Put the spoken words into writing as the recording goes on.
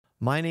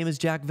My name is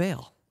Jack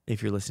Vale,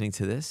 if you're listening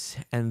to this,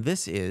 and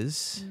this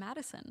is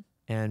Madysyn.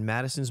 And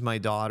Madysyn's my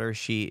daughter.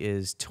 She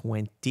is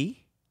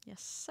 20.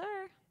 Yes, sir.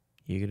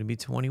 You're going to be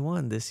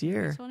 21 this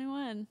year.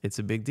 21. It's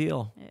a big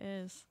deal. It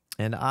is.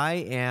 And I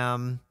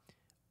am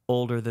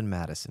older than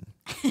Madysyn.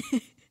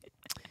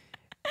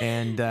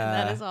 And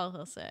that is all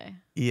he'll say.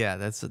 Yeah,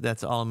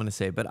 that's all I'm going to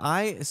say. But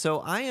I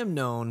am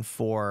known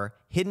for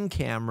hidden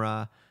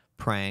camera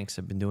pranks.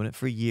 I've been doing it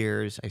for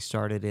years. I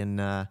started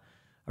in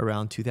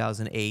around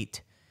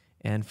 2008.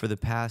 And for the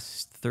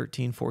past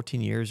 13,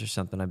 14 years or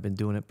something, I've been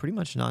doing it pretty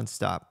much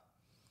nonstop.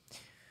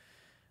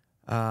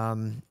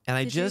 And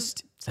I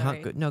just...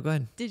 Sorry. No, go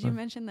ahead. Did you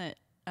mention that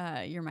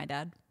you're my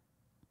dad?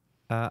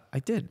 I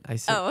did. I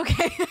said... Oh,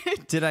 okay.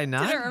 Did I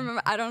not? Didn't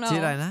remember. I don't know.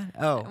 Did I not?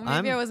 Oh,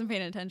 maybe I wasn't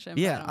paying attention.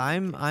 Yeah,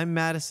 I'm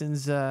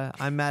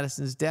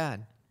Madysyn's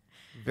dad.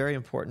 Very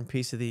important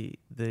piece of the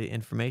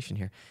information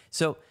here.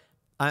 So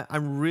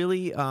I'm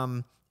really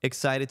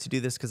excited to do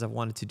this because I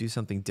wanted to do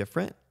something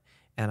different,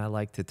 and I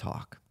like to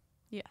talk.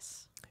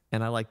 Yes.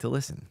 And I like to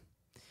listen.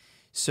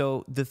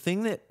 So the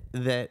thing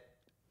that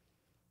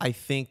I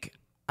think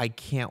I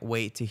can't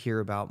wait to hear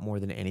about more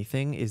than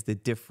anything is the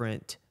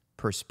different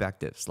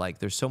perspectives. Like,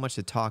 there's so much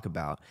to talk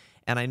about.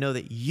 And I know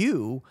that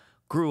you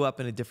grew up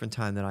in a different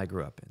time than I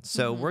grew up in.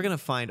 So we're going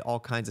to find all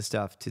kinds of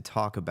stuff to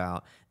talk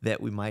about that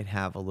we might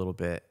have a little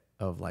bit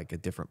of like a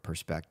different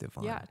perspective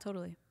on. Yeah,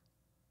 totally.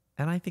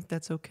 And I think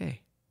that's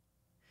okay.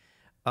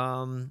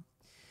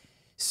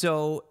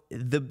 So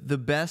the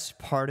best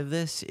part of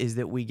this is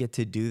that we get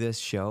to do this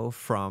show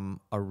from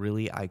a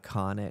really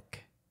iconic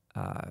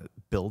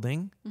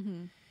building.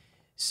 Mm-hmm.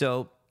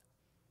 So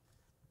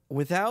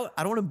I don't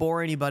want to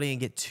bore anybody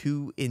and get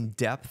too in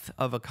depth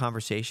of a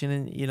conversation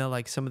and,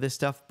 like some of this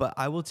stuff, but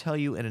I will tell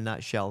you in a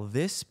nutshell,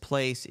 this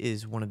place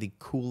is one of the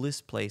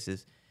coolest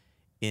places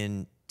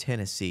in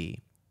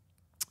Tennessee.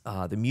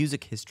 The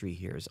music history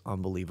here is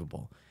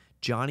unbelievable.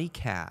 Johnny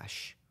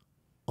Cash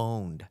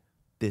owned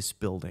this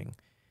building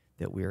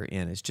that we're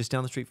in. It's just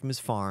down the street from his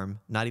farm,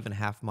 not even a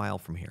half mile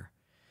from here.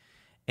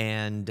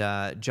 And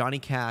Johnny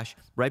Cash,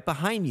 right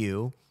behind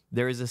you,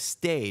 there is a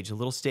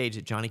little stage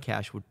that Johnny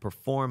Cash would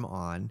perform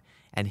on,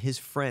 and his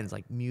friends,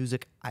 like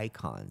music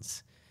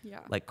icons,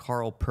 like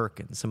Carl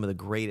Perkins, some of the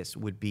greatest,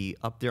 would be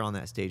up there on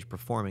that stage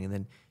performing. And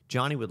then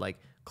Johnny would like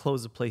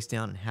close the place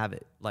down and have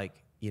it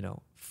like,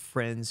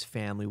 friends,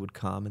 family would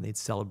come and they'd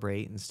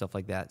celebrate and stuff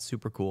like that.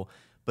 Super cool.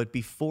 But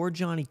before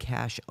Johnny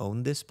Cash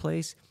owned this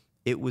place,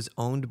 it was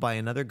owned by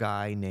another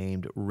guy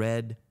named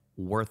Red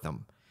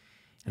Wortham.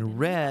 And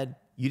Red,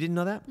 you didn't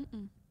know that?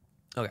 Mm-mm.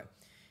 Okay.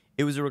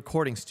 It was a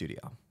recording studio.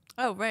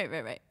 Oh,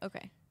 right.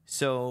 Okay.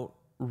 So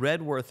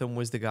Red Wortham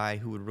was the guy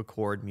who would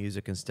record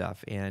music and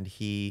stuff. And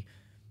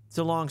it's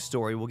a long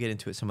story. We'll get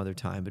into it some other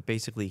time. But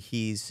basically,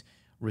 he's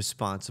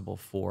responsible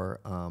for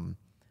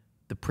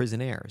the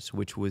Prisonaires,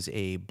 which was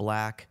a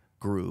black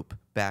group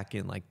back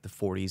in like the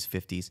 40s,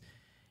 50s.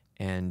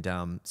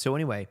 And so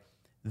anyway,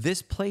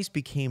 this place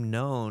became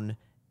known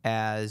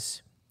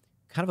as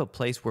kind of a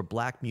place where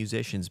black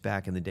musicians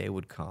back in the day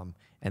would come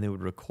and they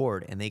would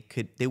record, and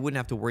they wouldn't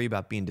have to worry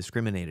about being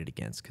discriminated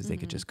against because they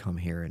could just come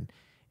here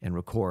and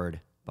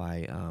record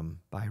by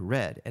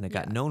Red, and it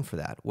got known for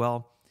that.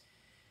 Well,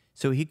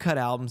 so he cut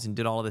albums and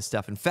did all of this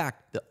stuff. In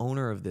fact, the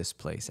owner of this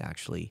place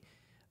actually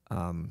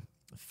got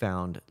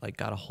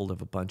a hold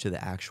of a bunch of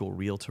the actual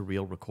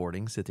reel-to-reel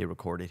recordings that they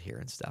recorded here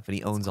and stuff, and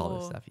he owns all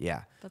this stuff.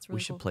 Yeah, that's really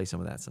we should cool. play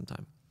some of that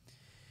sometime.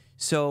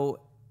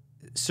 So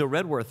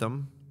Red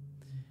Wortham,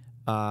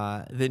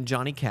 then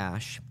Johnny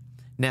Cash.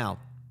 Now,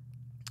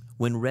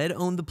 when Red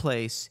owned the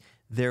place,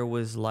 there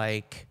was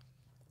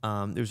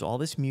there's all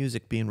this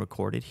music being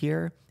recorded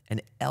here,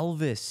 and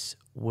Elvis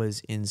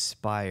was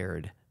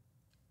inspired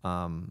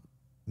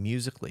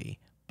musically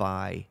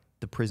by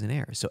the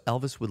Prisonaires. So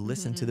Elvis would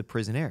listen to the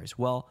Prisonaires.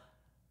 Well,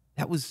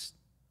 that was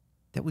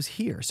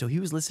here. So he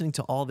was listening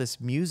to all this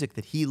music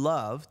that he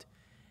loved,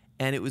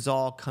 and it was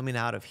all coming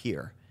out of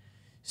here.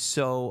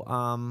 So,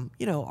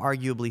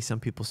 arguably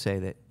some people say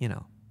that,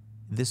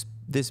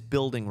 this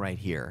building right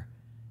here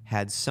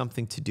had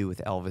something to do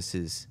with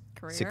Elvis's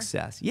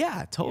success.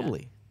 Yeah,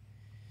 totally. Yeah.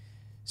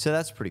 So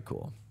that's pretty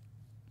cool.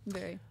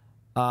 Very.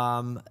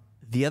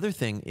 The other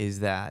thing is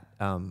that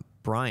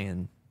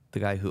Brian, the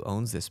guy who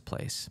owns this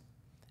place,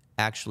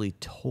 actually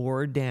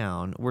tore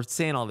down. We're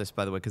saying all this,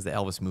 by the way, because the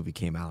Elvis movie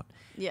came out.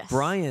 Yes.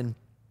 Brian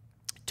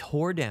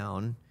tore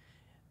down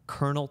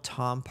Colonel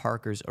Tom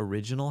Parker's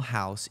original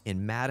house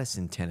in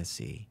Madison,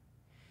 Tennessee.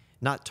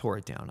 Not tore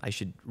it down. I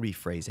should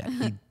rephrase that.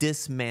 He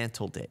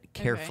dismantled it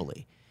carefully.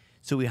 Okay.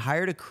 So we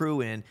hired a crew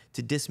in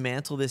to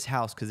dismantle this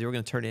house because they were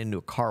going to turn it into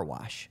a car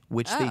wash,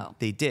 which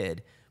they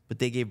did. But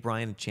they gave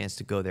Brian a chance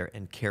to go there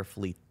and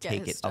carefully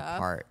take it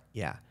apart.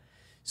 Yeah.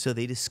 So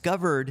they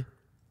discovered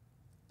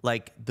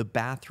the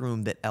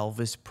bathroom that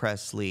Elvis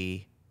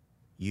Presley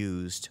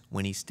used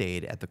when he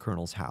stayed at the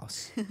Colonel's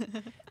house.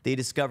 They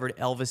discovered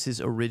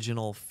Elvis's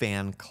original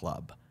fan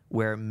club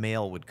where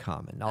mail would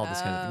come and all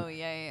this kind of thing. Oh,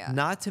 yeah.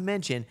 Not to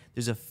mention,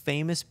 there's a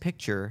famous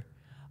picture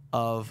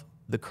of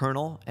the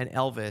Colonel and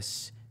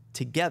Elvis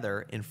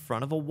together in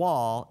front of a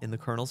wall in the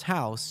Colonel's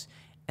house,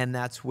 and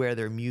that's where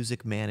their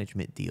music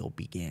management deal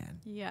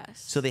began.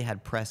 Yes. So they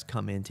had press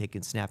come in,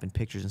 snapping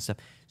pictures and stuff.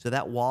 So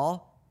that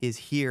wall is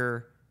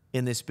here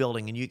in this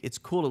building, and it's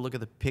cool to look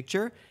at the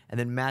picture and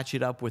then match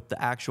it up with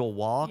the actual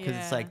wall, because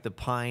it's like the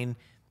pine,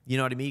 you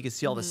know what I mean? You can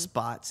see all the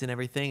spots and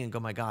everything and go,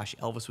 my gosh,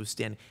 Elvis was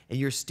standing. And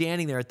you're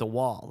standing there at the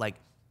wall. Like,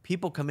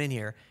 people come in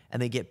here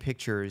and they get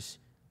pictures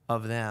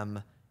of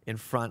them in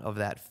front of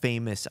that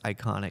famous,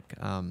 iconic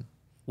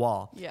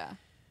wall. Yeah.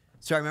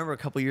 So I remember a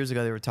couple years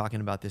ago they were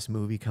talking about this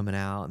movie coming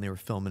out, and they were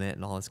filming it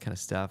and all this kind of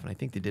stuff. And I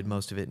think they did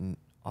most of it in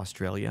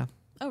Australia.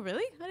 Oh,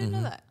 really? I didn't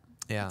know that.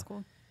 Yeah. That's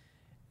cool.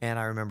 And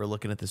I remember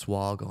looking at this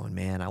wall going,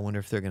 man, I wonder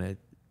if they're going to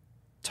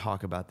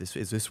talk about this.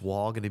 Is this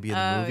wall going to be in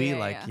the movie?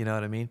 Yeah. You know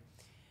what I mean?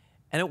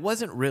 And it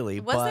wasn't really.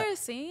 Was but there a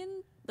scene?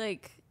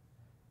 Like,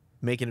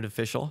 making it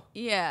official?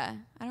 yeah.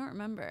 I don't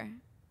remember.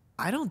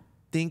 I don't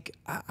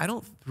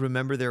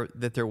remember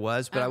that there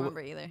was, but I don't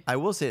remember either. I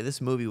will say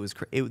this movie was,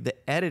 the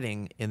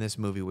editing in this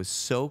movie was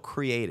so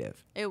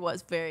creative. It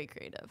was very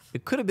creative.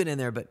 It could have been in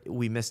there, but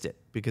we missed it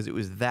because it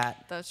was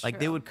that. That's like,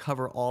 they true. would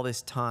cover all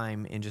this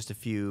time in just a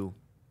few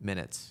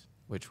minutes,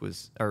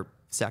 or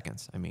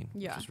seconds,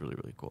 which is really,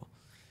 really cool.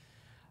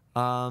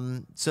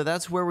 So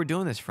that's where we're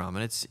doing this from.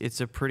 And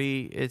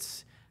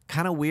it's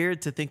kind of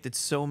weird to think that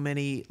so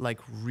many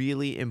like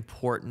really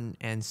important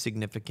and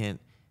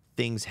significant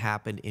things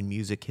happened in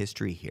music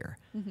history here.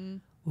 Mm-hmm.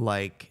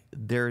 Like,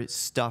 there's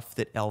stuff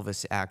that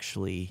Elvis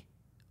actually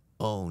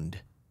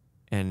owned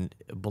and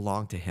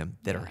belonged to him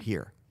that are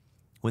here.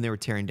 When they were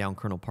tearing down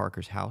Colonel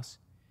Parker's house,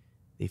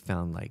 they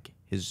found like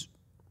his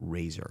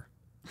razor.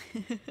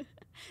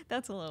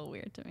 That's a little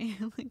weird to me.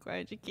 Like, why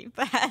would you keep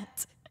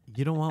that?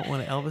 You don't want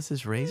one of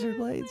Elvis's razor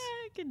blades?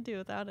 I could do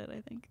without it,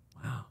 I think.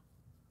 Wow.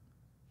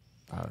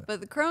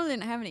 But the Colonel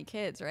didn't have any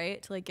kids,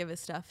 right? To like give his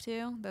stuff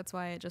to. That's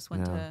why it just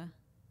went to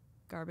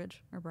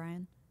Garbage or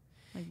Brian.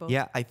 Like both.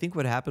 Yeah, I think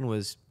what happened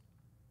was,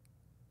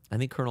 I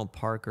think Colonel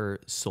Parker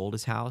sold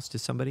his house to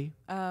somebody.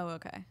 Oh,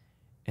 okay.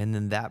 And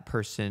then that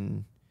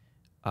person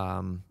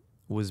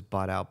was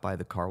bought out by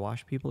the car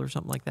wash people or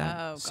something like that.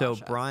 Oh, so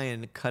gotcha.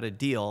 Brian cut a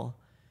deal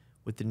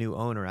with the new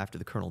owner after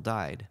the Colonel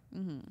died,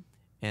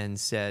 and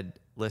said,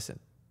 listen,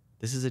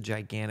 this is a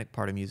gigantic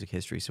part of music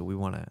history, so we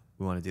want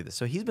to do this.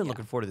 So he's been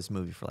looking forward to this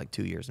movie for like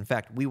 2 years. In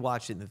fact, we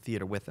watched it in the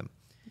theater with him.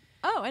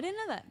 Oh, I didn't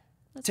know that.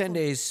 That's 10 cool.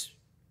 days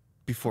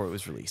before it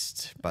was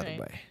released, by Right.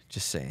 the way.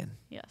 Just saying.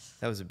 Yes.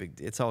 That was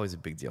it's always a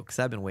big deal, because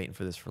I've been waiting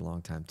for this for a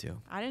long time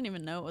too. I didn't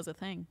even know it was a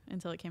thing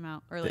until it came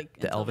out, or like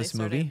The until they Elvis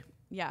started. movie?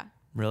 Yeah.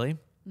 Really?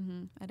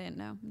 I didn't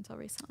know until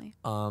recently.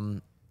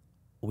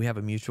 We have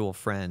a mutual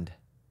friend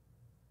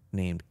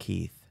named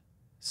Keith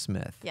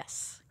Smith.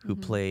 Yes. Who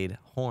played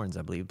horns,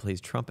 I believe, plays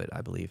trumpet,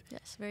 I believe,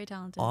 Yes. Very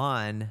talented.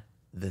 on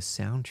the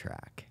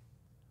soundtrack,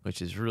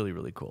 which is really,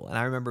 really cool. And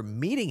I remember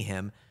meeting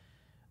him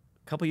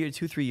a couple years,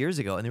 2-3 years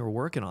ago, and they were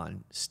working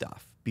on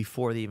stuff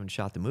before they even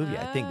shot the movie.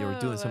 I think they were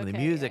doing some of the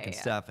okay. music Yeah, and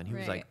yeah. stuff, and he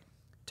was like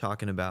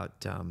talking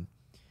about,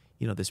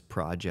 this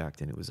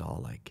project, and it was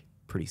all like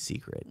pretty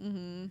secret.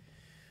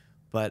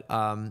 But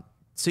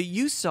so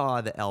you saw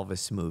the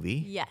Elvis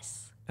movie.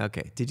 Yes.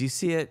 Okay. Did you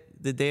see it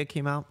the day it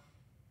came out?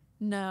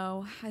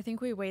 No, I think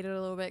we waited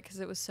a little bit because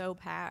it was so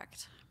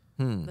packed.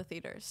 The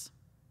theaters.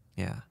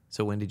 Yeah.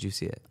 So when did you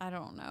see it? I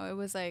don't know. It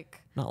was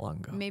like Not long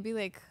ago. maybe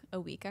like a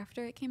week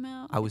after it came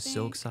out. I was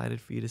so think. excited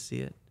for you to see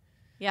it.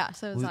 Yeah,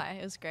 so was I.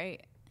 It was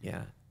great.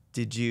 Yeah.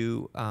 Did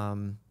you tell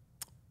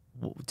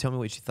me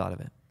what you thought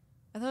of it?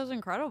 I thought it was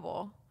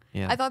incredible.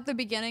 Yeah. I thought the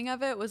beginning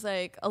of it was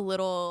like a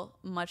little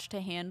much to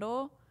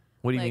handle.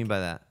 What do you like, mean by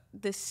that?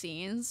 The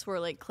scenes were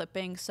like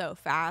clipping so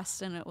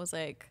fast, and it was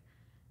like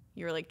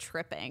you were like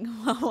tripping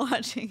while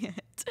watching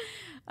it.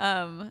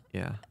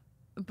 Yeah.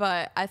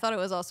 But I thought it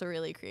was also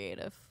really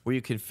creative. Were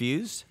you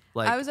confused?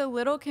 Like, I was a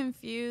little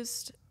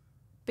confused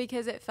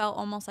because it felt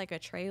almost like a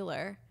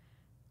trailer,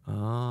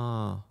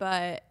 oh,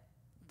 but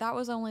that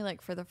was only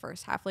like for the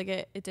first half. Like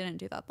it didn't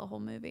do that the whole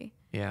movie.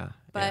 yeah.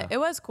 But yeah. it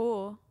was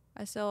cool.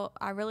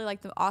 I really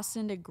liked them.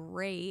 Austin did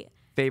great.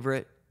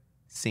 Favorite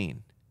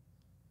scene?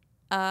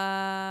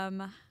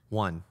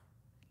 One.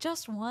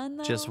 Just one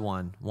though. Just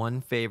one.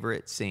 One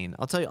favorite scene.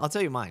 I'll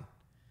tell you mine.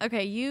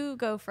 Okay, you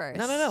go first.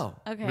 No.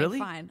 Okay, Really?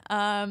 fine.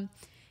 I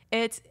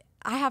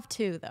have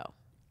two though,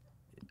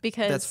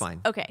 because That's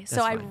fine. Okay, so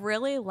That's I fine.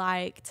 really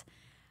liked.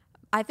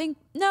 I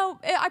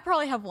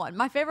probably have one.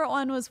 My favorite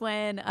one was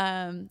when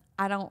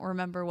I don't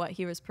remember what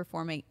he was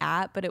performing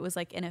at, but it was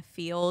like in a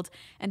field,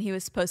 and he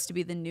was supposed to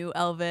be the new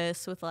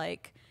Elvis with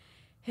like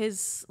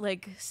his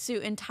like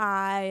suit and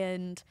tie,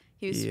 and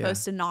he was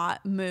supposed to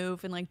not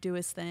move and like do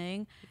his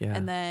thing. Yeah.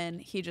 And then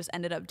he just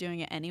ended up doing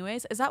it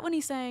anyways. Is that when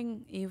he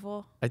sang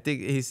Evil? I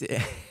think he's.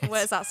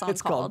 What is that song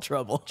It's called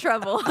Trouble.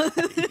 Trouble.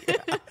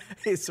 Yeah.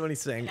 It's when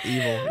he's saying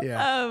evil.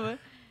 Yeah.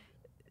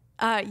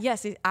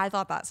 Yes, I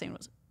thought that scene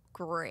was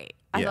great.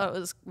 I Yeah. thought it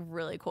was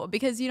really cool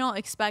because you don't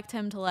expect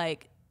him to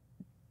like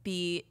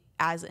be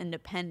as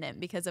independent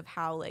because of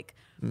how like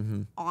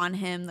on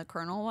him the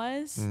Colonel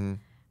was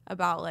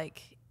about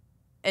like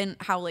and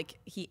how like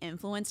he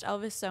influenced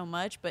Elvis so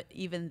much, but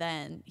even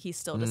then he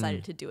still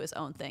decided to do his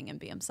own thing and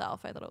be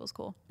himself. I thought it was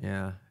cool.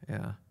 Yeah,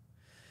 yeah.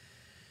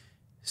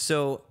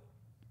 So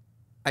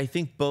I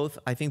think both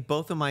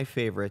of my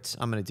favorites.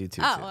 I'm gonna do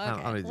two. Oh, too. okay.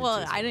 I'm gonna do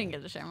Well, two, I didn't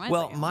get to share mine.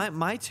 Well,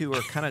 my two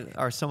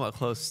are somewhat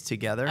close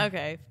together.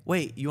 Okay.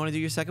 Wait, you want to do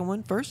your second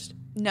one first?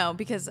 No,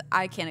 because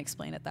I can't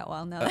explain it that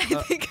well now that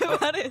I think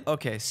about it.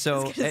 Okay,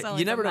 so It's gonna sound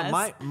you like a never know.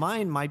 mess.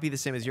 Mine might be the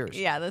same as yours.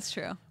 Yeah, that's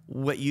true.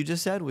 What you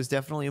just said was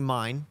definitely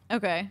mine.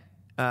 Okay.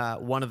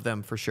 One of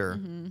them for sure.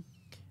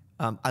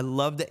 I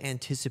love the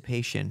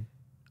anticipation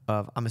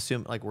of. I'm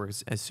assuming, like we're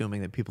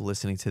assuming that people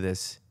listening to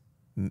this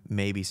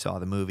maybe saw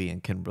the movie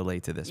and can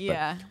relate to this.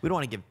 Yeah. But we don't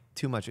want to give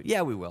too much.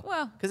 Yeah, we will.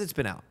 Well, because it's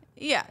been out.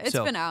 Yeah, it's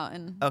been out,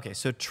 and Okay,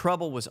 so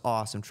Trouble was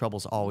awesome.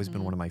 Trouble's always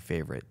been one of my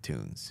favorite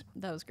tunes.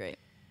 that was great.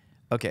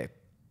 Okay,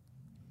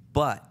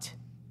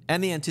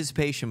 and the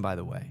anticipation, by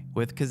the way,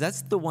 because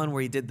that's the one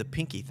where he did the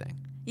pinky thing.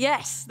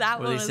 Yes, that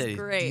Where one they was said,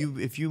 great.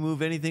 if you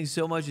move anything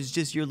so much, it's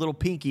just your little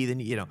pinky,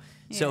 then you know.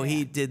 So Yeah.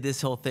 he did this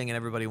whole thing, and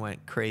everybody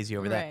went crazy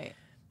over that. Right.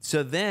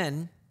 So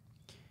then,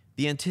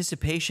 the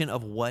anticipation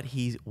of what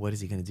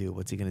is he going to do?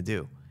 What's he going to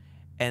do?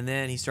 And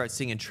then he starts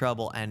singing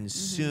Trouble, and as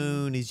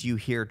soon as you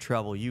hear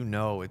Trouble, you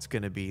know it's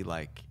going to be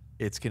like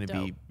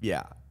Dope.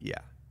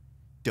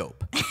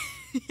 dope.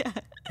 Yeah.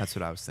 That's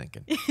what I was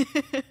thinking. As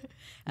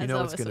You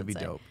know it's Elvis going to would be say.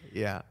 dope.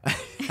 Yeah,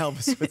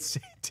 Elvis would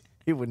say it.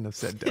 He wouldn't have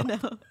said dope. No.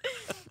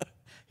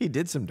 He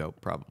did some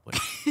dope probably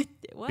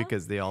Well,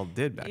 because they all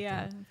did back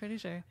yeah, then. I'm pretty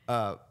sure.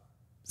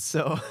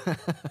 So,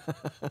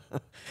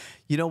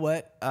 you know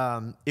what?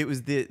 It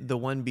was the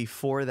one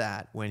before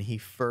that when he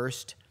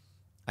first,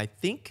 I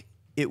think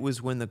it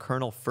was when the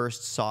Colonel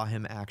first saw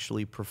him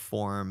actually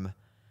perform,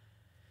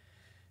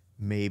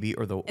 maybe,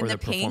 or the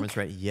performance, Pink?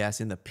 right?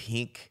 Yes, in the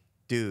Pink.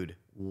 Dude,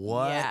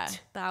 what? Yeah,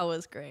 that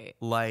was great.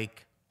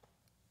 Like,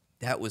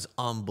 that was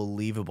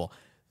unbelievable.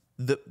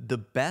 The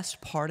best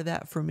part of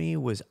that for me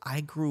was I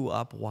grew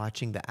up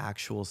watching the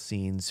actual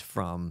scenes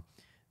from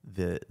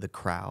the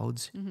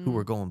crowds who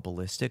were going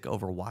ballistic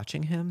over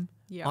watching him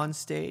on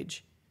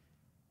stage.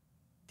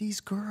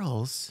 These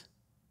girls.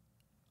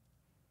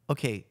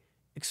 Okay,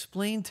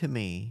 explain to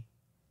me,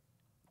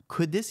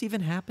 could this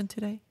even happen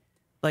today?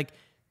 Like,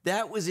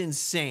 that was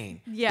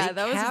insane. Yeah, they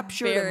that was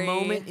captured very- a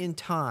moment in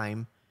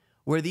time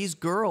where these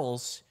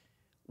girls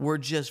were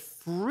just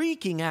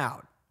freaking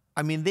out.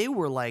 I mean, they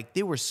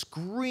were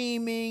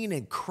screaming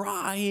and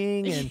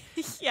crying, and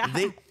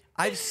Yeah.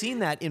 I've seen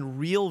that in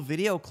real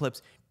video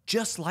clips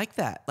just like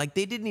that. Like,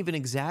 they didn't even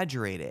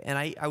exaggerate it. And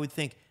I would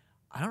think,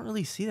 I don't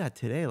really see that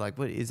today. Like,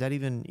 what is that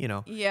even, you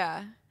know?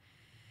 Yeah.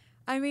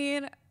 I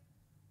mean,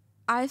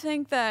 I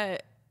think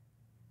that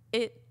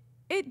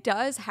it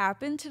does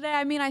happen today.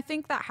 I mean, I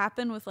think that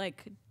happened with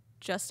like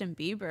Justin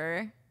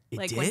Bieber. It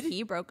like did? when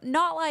he broke.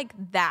 Not like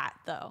that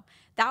though.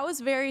 That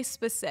was very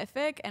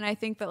specific, and I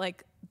think that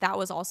like that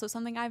was also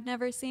something I've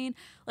never seen.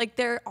 Like,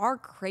 there are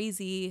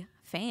crazy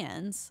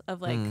fans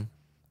of like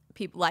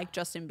people like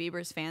Justin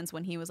Bieber's fans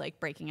when he was like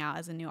breaking out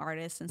as a new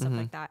artist and stuff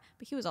like that.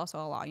 But he was also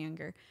a lot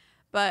younger.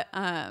 But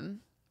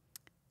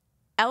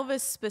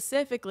Elvis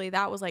specifically,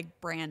 that was like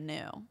brand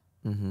new.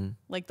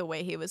 Like the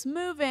way he was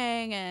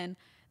moving and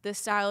the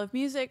style of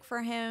music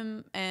for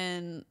him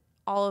and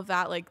all of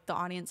that, like the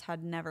audience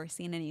had never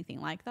seen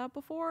anything like that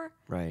before.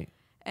 Right.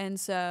 And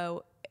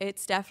so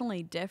it's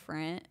definitely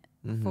different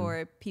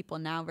for people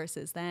now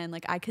versus then.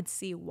 Like, I could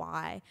see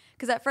why.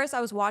 Because at first I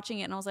was watching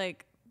it and I was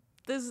like,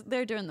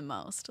 they're doing the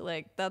most.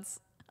 Like, that's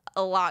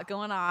a lot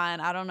going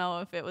on. I don't know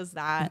if it was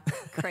that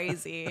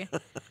crazy.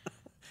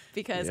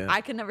 Because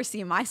I could never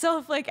see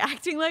myself like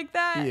acting like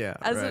that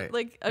as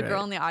a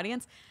girl in the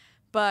audience.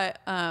 But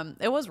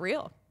it was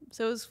real.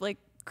 So it was like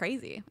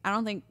crazy. I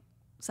don't think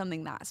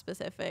something that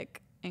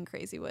specific and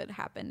crazy would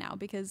happen now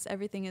because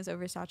everything is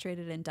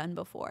oversaturated and done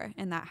before,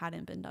 and that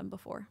hadn't been done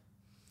before.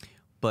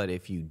 But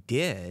if you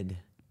did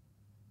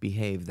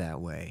behave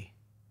that way,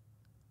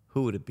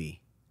 who would it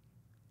be?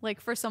 Like,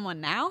 for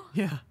someone now?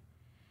 Yeah.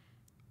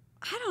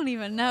 I don't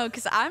even know,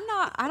 because I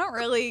don't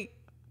really.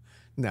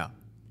 No.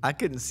 I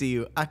could not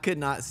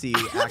see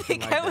you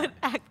acting think like I that. would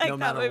act like no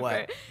that matter way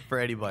what. For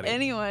anybody.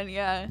 Anyone,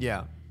 yeah.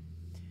 Yeah.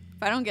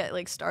 If I don't get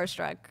like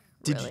starstruck,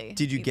 really.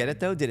 Did you get it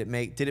though? Did it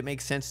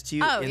make sense to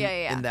you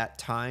in that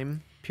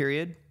time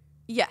period?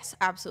 Yes,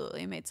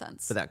 absolutely. It made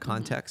sense. For that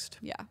context?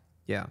 Yeah.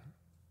 Yeah.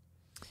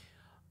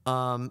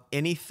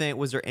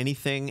 Was there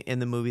anything in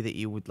the movie that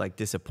you would like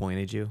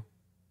disappointed you?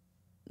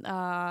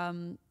 I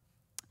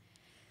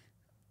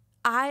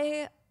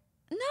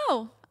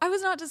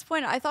was not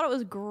disappointed. I thought it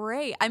was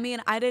great. I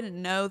mean, I didn't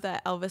know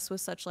that Elvis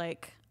was such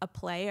like a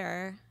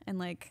player and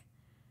like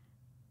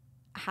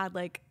had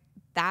like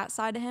that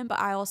side to him, but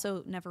I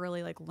also never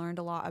really like learned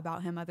a lot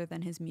about him other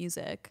than his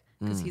music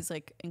because he's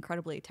like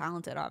incredibly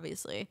talented,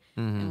 obviously,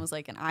 and was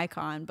like an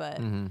icon. But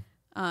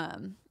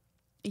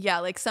yeah,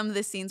 like some of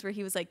the scenes where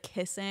he was like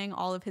kissing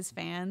all of his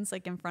fans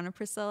like in front of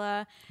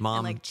Priscilla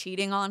and like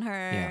cheating on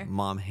her. Yeah,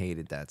 Mom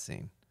hated that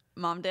scene.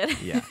 Mom did.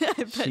 Yeah, I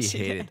bet she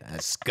hated did. that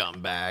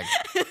scumbag.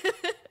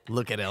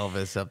 Look at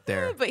Elvis up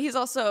there. But he's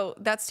also,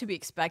 that's to be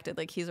expected.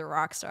 Like, he's a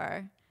rock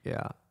star.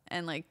 Yeah.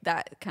 And like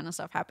that kind of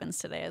stuff happens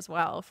today as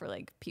well for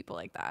like people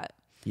like that.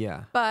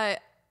 Yeah.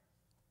 But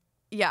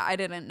yeah, I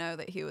didn't know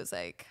that he was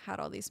like had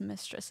all these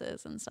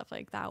mistresses and stuff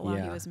like that while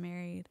he was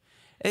married.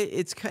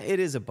 It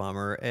is a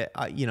bummer.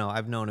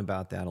 I've known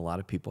about that. A lot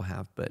of people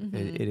have, but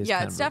it is.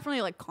 Yeah, it's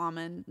definitely like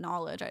common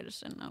knowledge. I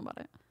just didn't know about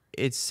it.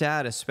 It's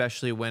sad,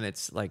 especially when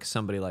it's like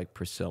somebody like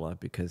Priscilla,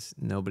 because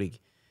nobody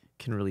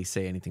can really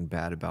say anything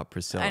bad about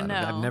Priscilla. I know.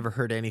 I've never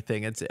heard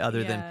anything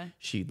other than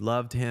she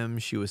loved him.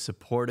 She was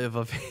supportive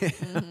of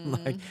him.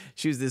 Like,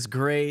 she was this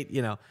great,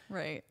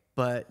 Right.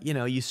 But,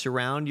 you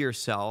surround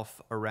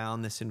yourself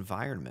around this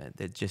environment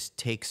that just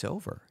takes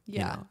over.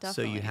 Yeah, So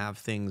definitely. you have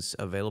things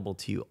available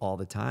to you all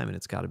the time, and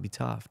it's got to be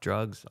tough.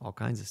 Drugs, all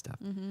kinds of stuff.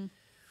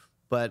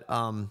 But,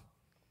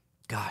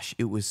 gosh,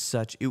 it was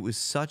such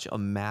a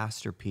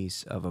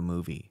masterpiece of a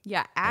movie.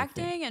 Yeah,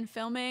 acting and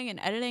filming and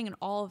editing and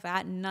all of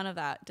that, none of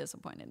that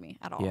disappointed me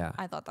at all. Yeah.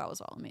 I thought that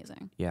was all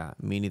amazing. Yeah,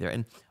 me neither.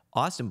 And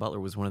Austin Butler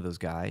was one of those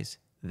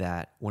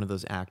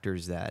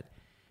actors that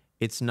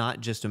it's not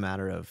just a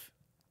matter of,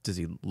 does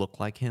he look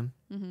like him?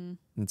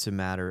 It's a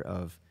matter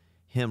of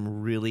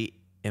him really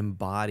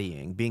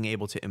being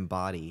able to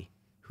embody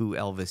who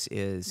Elvis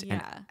is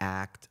and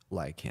act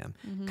like him.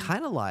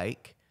 Kind of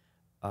like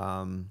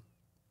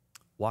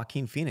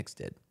Joaquin Phoenix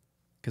did.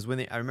 Because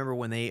I remember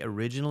when they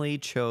originally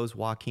chose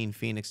Joaquin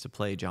Phoenix to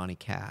play Johnny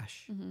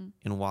Cash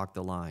in Walk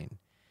the Line,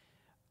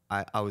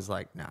 I was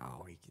like,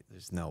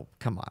 no,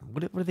 come on.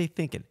 What are they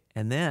thinking?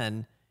 And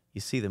then you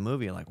see the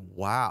movie, you're like,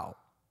 wow.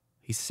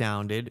 He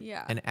sounded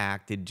and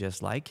acted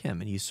just like him,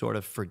 and you sort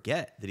of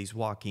forget that he's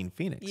Joaquin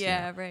Phoenix.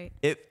 Yeah, right.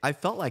 I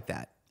felt like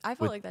that. I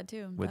felt like that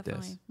too. With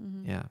definitely.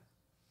 this,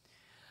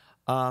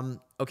 yeah.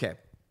 Okay,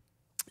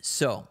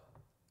 so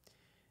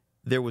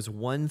there was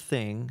one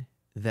thing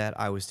that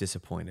I was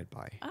disappointed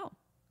by. Oh.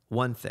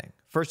 One thing.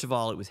 First of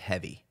all, it was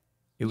heavy.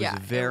 It was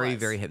very,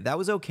 very heavy. That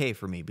was okay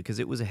for me because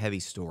it was a heavy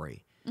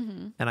story,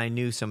 and I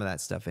knew some of that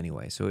stuff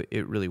anyway, so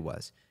it really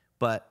was.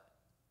 But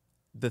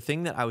the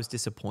thing that I was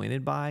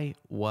disappointed by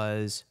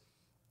was,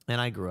 and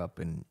I grew up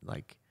in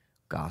like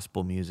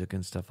gospel music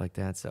and stuff like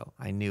that, so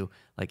I knew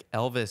like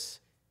Elvis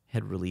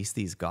had released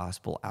these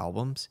gospel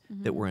albums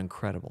that were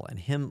incredible, and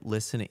him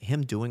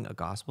doing a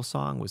gospel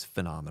song was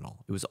phenomenal.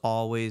 It was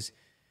always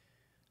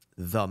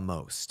the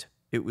most.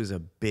 It was a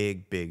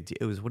big deal.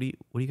 It was, what do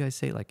you guys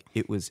say? Like,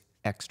 it was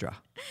extra.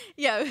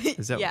 Yeah.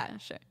 That,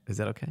 sure. Is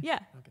that okay? Yeah.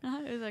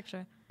 Okay. It was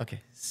extra.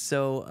 Okay.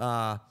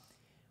 So,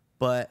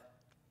 but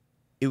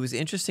it was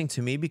interesting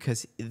to me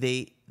because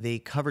they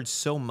covered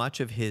so much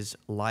of his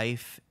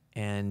life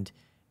and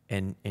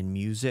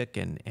music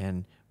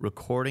and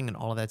recording and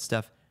all of that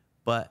stuff,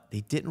 but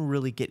they didn't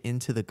really get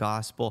into the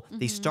gospel.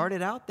 They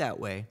started out that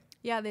way.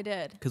 Yeah, they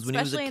did. Because when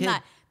he was a kid, in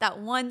that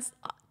one,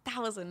 that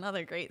was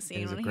another great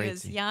scene when he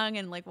was young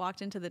and like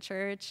walked into the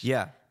church.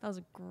 Yeah, that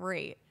was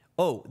great.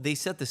 Oh, they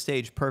set the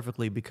stage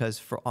perfectly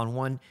because on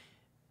one,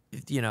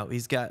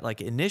 he's got like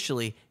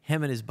initially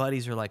him and his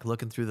buddies are like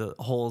looking through the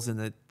holes in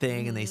the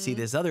thing and they see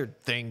this other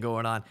thing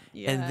going on.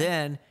 Yeah. And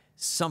then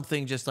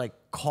something just like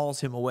calls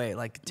him away,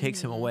 like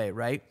takes him away,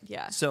 right?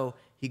 Yeah. So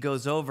he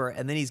goes over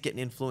and then he's getting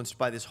influenced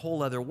by this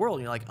whole other world.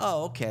 And you're like,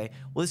 oh, okay.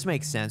 Well, this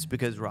makes sense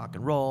because rock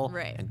and roll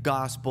and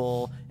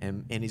gospel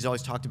and he's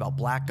always talked about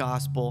black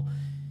gospel.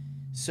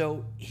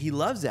 So he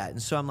loves that.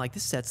 And so I'm like,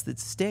 this sets the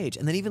stage.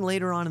 And then even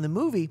later on in the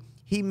movie,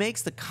 he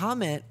makes the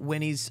comment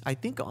when he's, I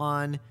think,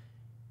 on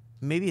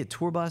maybe a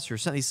tour bus or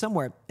something, he's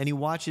somewhere, and he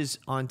watches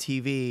on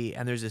TV,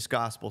 and there's this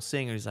gospel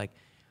singer. He's like,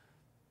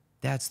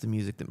 that's the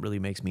music that really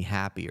makes me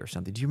happy or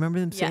something. Do you remember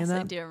them saying that?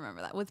 Yes, I do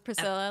remember that. With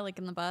Priscilla, like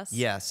in the bus?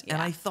 Yes. Yeah.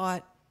 And I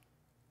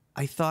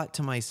thought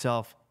to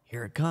myself,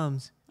 here it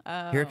comes.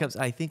 Oh. Here it comes.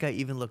 I think I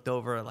even looked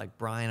over at like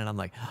Brian, and I'm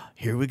like, oh,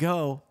 here we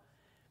go.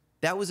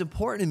 That was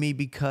important to me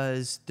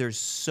because there's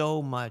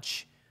so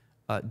much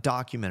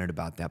documented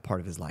about that part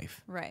of his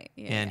life. Right.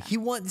 Yeah, and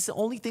it's the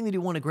only thing that he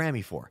won a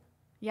Grammy for.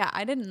 Yeah,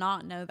 I did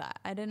not know that.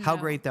 I didn't know. How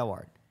great thou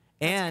art.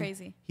 That's and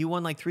crazy. He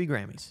won like 3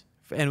 Grammys.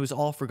 And it was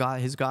all for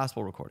his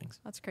gospel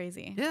recordings. That's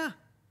crazy. Yeah.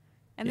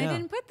 And they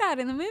didn't put that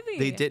in the movie.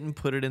 They didn't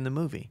put it in the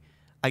movie.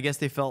 I guess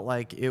they felt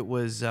like it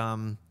was,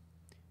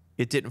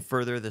 it didn't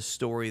further the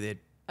story that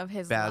of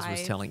his Baz life.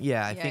 was telling.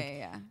 Yeah, I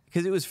think.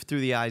 Because it was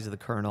through the eyes of the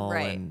Colonel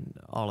and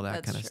all of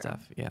that kind of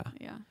stuff. Yeah.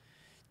 Yeah.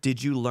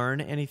 Did you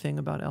learn anything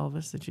about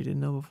Elvis that you didn't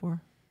know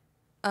before?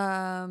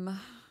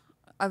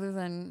 Other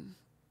than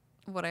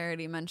what I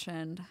already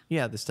mentioned.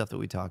 Yeah, the stuff that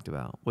we talked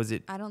about. Was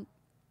it?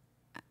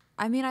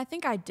 I mean, I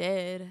think I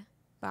did,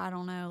 but I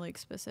don't know, like,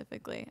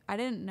 specifically. I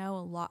didn't know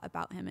a lot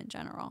about him in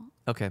general.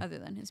 Okay. Other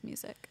than his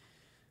music.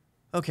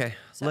 Okay.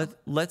 So.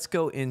 Let's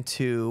go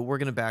into, we're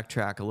going to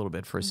backtrack a little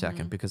bit for a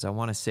second because I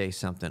want to say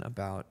something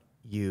about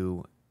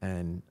you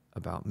and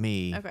about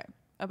me. Okay.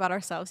 About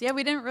ourselves. Yeah,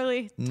 we didn't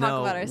really talk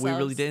about ourselves. No, we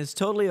really didn't. It's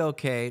totally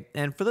okay.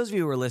 And for those of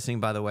you who are listening,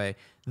 by the way,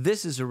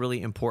 this is a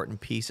really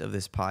important piece of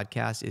this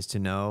podcast is to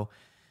know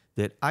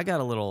that I got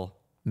a little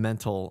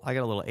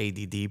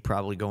ADD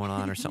probably going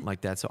on or something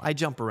like that. So I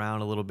jump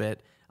around a little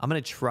bit. I'm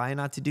going to try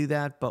not to do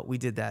that, but we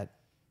did that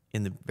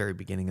in the very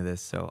beginning of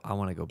this. So I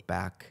want to go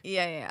back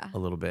a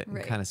little bit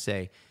and kind of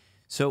say,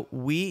 so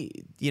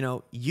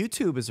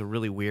YouTube is a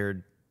really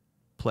weird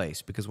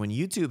place because when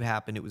YouTube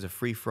happened, it was a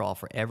free for all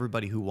for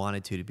everybody who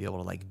wanted to be able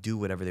to like do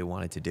whatever they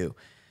wanted to do.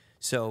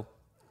 So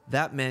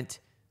that meant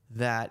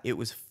that it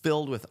was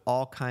filled with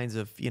all kinds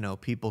of,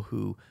 people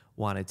who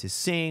wanted to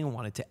sing,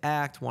 wanted to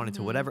act, wanted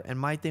to whatever. And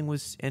my thing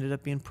ended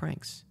up being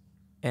pranks.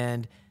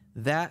 And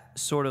that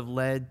sort of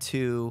led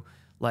to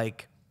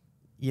like,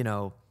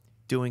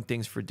 doing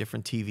things for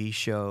different TV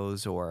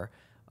shows or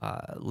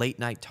late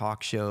night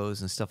talk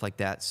shows and stuff like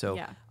that. So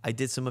I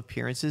did some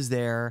appearances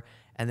there.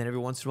 And then every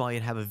once in a while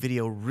you'd have a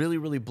video really,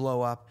 really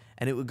blow up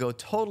and it would go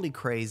totally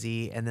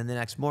crazy. And then the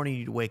next morning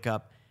you'd wake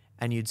up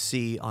and you'd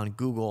see on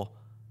Google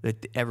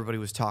that everybody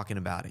was talking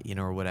about it,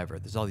 or whatever.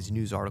 There's all these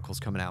news articles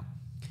coming out.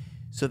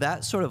 So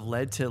that sort of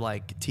led to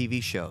like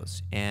TV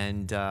shows.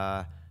 And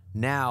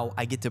now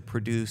I get to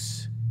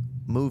produce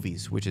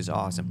movies, which is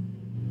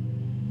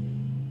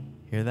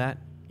awesome. Hear that?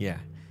 Yeah.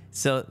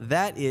 So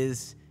that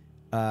is,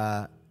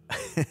 we're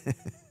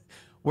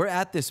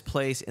at this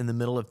place in the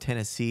middle of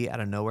Tennessee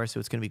out of nowhere. So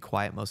it's going to be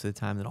quiet most of the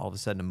time. Then all of a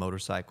sudden a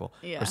motorcycle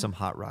or some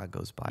hot rod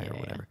goes by or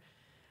whatever.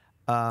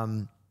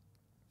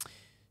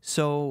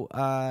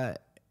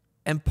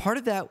 And part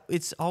of that,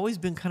 it's always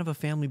been kind of a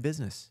family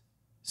business.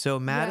 So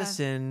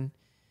Madysyn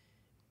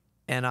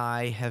and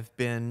I have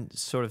been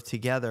sort of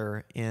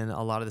together in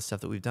a lot of the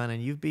stuff that we've done.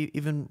 And you've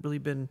even really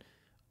been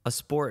a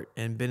sport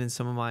and been in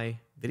some of my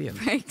videos.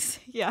 Pranks.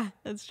 Yeah,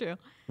 that's true.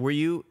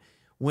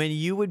 When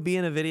you would be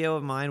in a video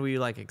of mine, were you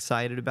like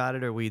excited about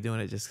it or were you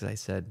doing it just because I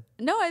said?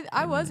 No,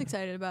 I was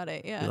excited about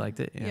it. Yeah. You liked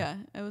it? Yeah,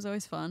 it was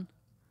always fun.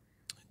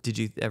 Did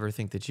you ever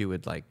think that you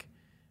would like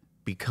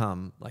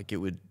become like it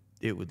would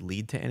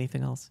lead to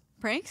anything else?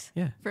 Pranks?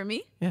 Yeah. For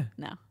me? Yeah.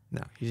 No.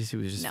 No, it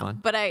was just fun.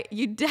 But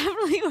you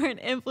definitely were an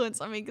influence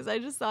on me because I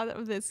just thought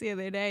of this the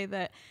other day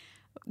that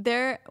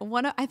I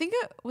think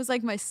it was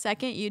like my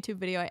second YouTube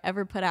video I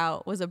ever put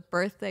out was a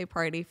birthday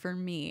party for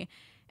me.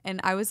 And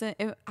I was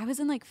in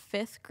like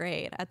 5th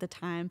grade at the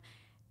time.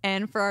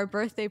 And for our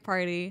birthday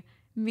party,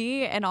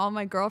 me and all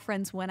my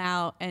girlfriends went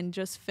out and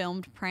just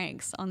filmed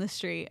pranks on the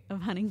street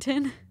of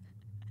Huntington.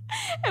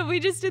 And we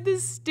just did the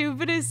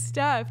stupidest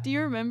stuff. Do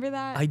you remember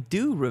that? I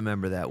do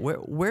remember that.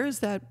 Where is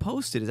that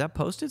posted? Is that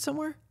posted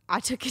somewhere? I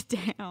took it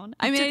down.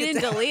 I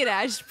didn't delete it.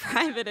 I just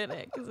privated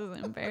it because it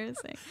was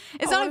embarrassing.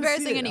 It's not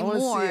embarrassing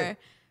anymore.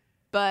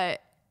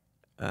 But,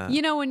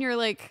 when you're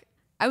like,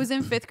 I was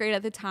in 5th grade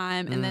at the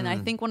time. And then I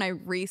think when I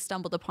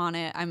stumbled upon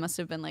it, I must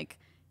have been like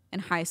in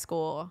high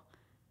school,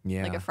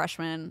 like a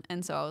freshman.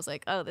 And so I was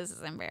like, oh, this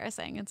is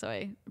embarrassing. And so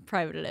I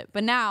privated it.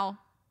 But now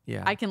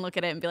I can look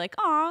at it and be like,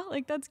 aw,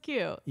 like that's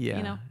cute.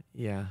 Yeah.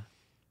 Yeah.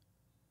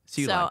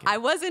 So like I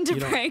was into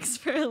pranks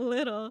for a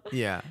little.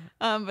 Yeah.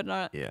 But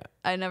not. Yeah.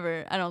 I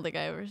don't think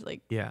I ever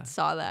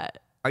saw that.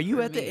 Are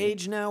you at the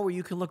age now where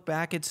you can look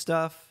back at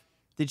stuff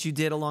that you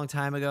did a long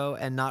time ago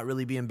and not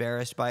really be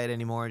embarrassed by it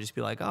anymore and just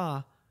be like,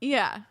 ah.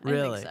 Yeah.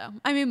 Really?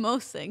 I think so.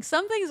 Most things.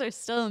 Some things are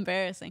still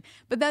embarrassing,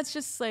 but that's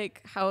just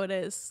like how it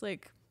is.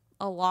 Like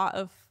a lot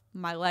of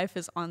my life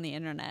is on the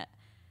internet.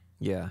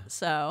 Yeah.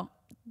 So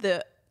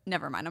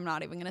never mind. I'm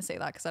not even going to say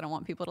that because I don't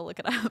want people to look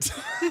it up.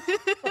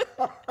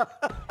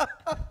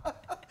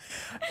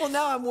 Well,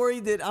 now I'm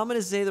worried that I'm going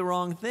to say the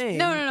wrong thing.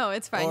 No.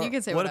 It's fine. You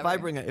can say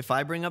whatever. If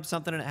I bring up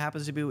something and it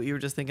happens to be what you were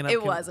just thinking of?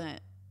 It wasn't.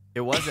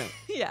 It wasn't?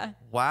 Yeah.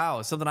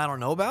 Wow. Something I don't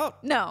know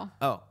about? No.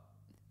 Oh.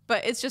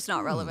 But it's just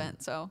not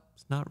relevant, so.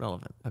 It's not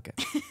relevant. Okay.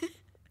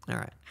 All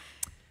right.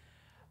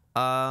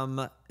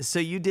 So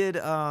you did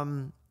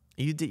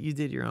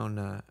your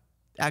own,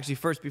 actually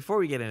first, before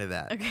we get into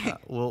that, okay.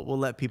 We'll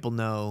let people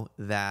know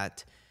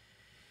that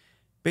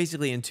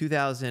basically in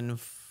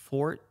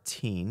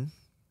 2014,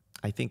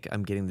 I think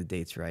I'm getting the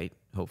dates right,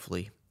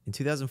 hopefully. In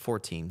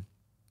 2014,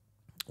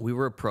 we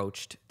were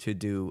approached to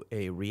do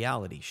a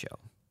reality show,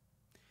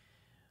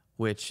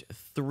 which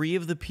 3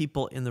 of the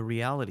people in the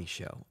reality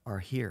show are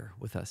here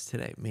with us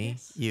today. Me,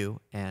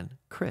 you, and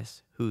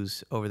Chris,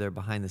 who's over there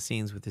behind the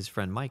scenes with his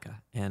friend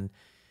Micah. And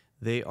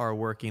they are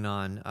working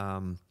on,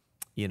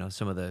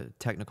 some of the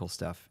technical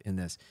stuff in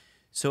this.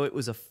 So it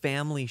was a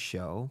family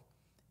show.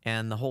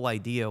 And the whole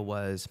idea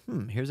was,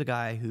 here's a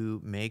guy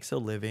who makes a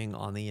living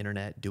on the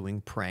internet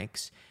doing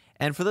pranks.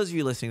 And for those of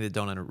you listening that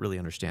don't really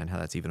understand how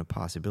that's even a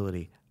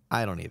possibility,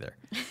 I don't either.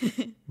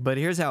 But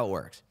here's how it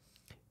works.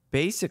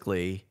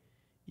 Basically,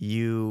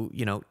 when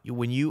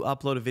you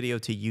upload a video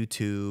to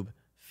YouTube,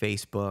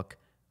 Facebook,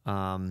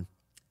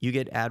 you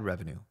get ad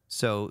revenue.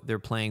 So they're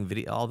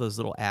playing all those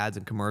little ads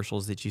and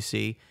commercials that you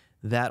see.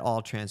 That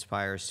all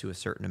transpires to a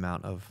certain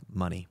amount of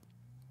money.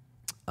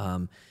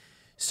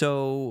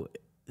 So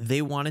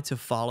they wanted to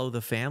follow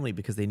the family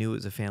because they knew it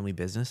was a family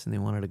business, and they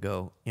wanted to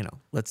go,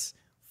 let's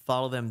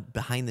follow them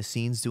behind the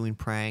scenes doing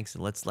pranks,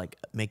 and let's like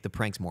make the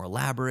pranks more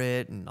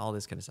elaborate and all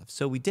this kind of stuff.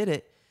 So we did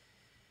it.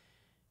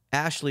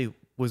 Ashley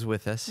was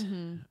with us,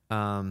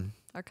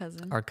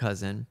 our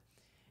cousin,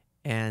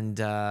 and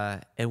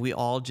we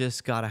all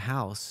just got a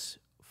house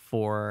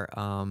for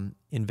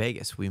in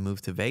Vegas. We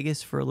moved to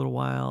Vegas for a little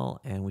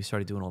while, and we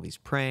started doing all these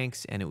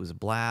pranks, and it was a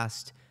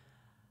blast.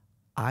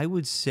 I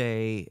would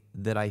say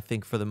that I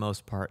think for the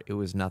most part, it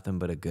was nothing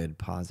but a good,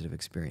 positive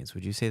experience.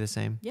 Would you say the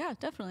same? Yeah,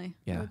 definitely.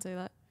 Yeah. I would say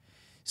that.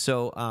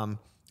 So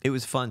it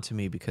was fun to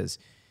me because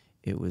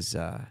it was,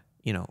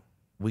 you know,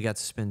 we got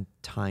to spend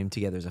time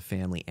together as a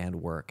family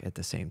and work at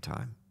the same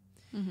time.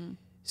 Mm-hmm.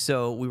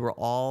 So we were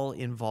all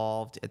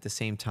involved at the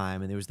same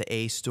time, and there was the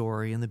A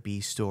story and the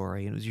B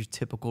story, and it was your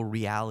typical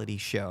reality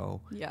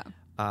show. Yeah.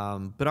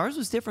 But ours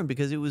was different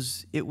because it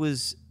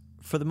was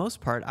for the most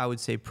part, I would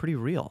say, pretty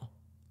real.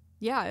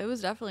 Yeah, it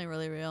was definitely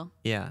really real.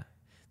 Yeah.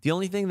 The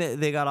only thing that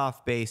they got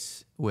off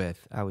base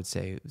with, I would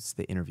say, was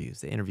the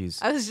interviews. The interviews.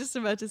 I was just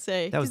about to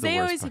say, That was because the they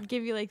worst always part.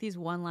 give you like these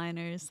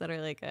one-liners that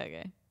are like,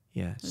 okay,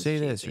 Yeah. was Say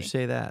this or cheesy.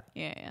 say that.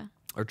 yeah.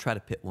 Or try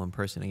to pit one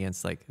person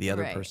against like the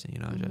other Right. person, you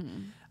know.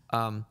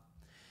 Mm-hmm.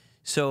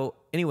 So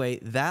anyway,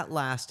 that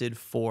lasted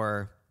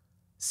for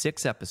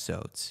 6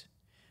 episodes,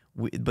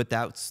 but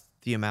that's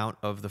the amount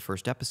of the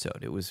first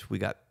episode. We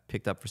got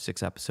picked up for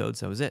 6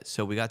 episodes. That was it.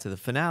 So we got to the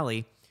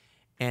finale,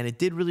 and it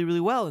did really, really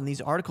well. And these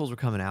articles were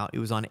coming out. It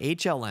was on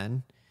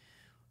HLN,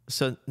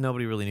 so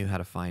nobody really knew how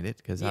to find it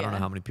because I don't know Yeah.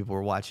 how many people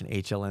were watching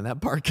HLN.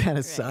 That part kind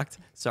of sucked.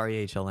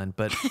 Sorry, HLN,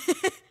 but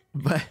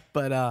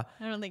I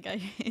don't think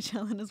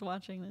HLN is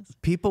watching this.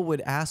 people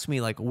would ask me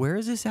like, where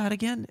is this at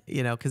again?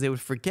 You know, because they would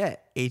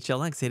forget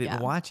HLN because they didn't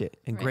Yeah. watch it.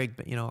 And Right.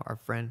 Greg, you know, our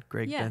friend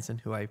Greg Yeah. Benson,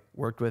 who I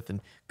worked with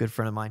and good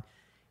friend of mine,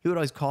 he would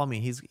always call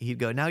me. He'd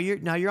go, now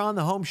you're on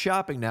the Home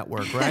Shopping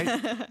Network,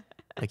 right?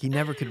 Like he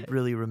never could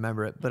really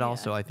remember it, but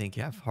also I think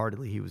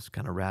half-heartedly he was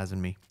kind of razzing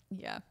me.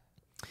 Yeah.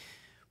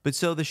 But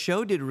so the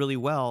show did really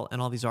well,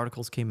 and all these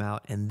articles came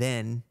out, and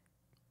then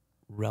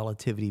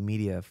Relativity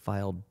Media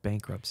filed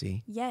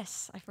bankruptcy.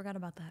 Yes, I forgot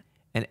about that.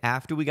 And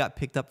after we got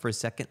picked up for a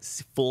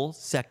full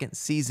second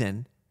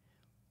season,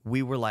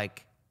 we were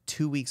like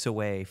 2 weeks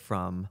away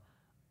from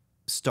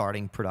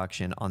starting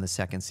production on the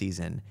second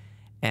season.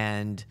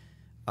 And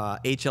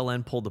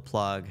HLN pulled the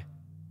plug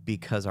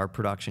because our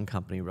production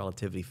company,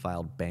 Relativity,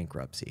 filed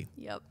bankruptcy.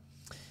 Yep.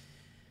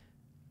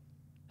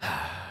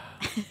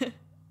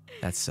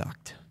 That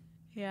sucked.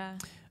 Yeah.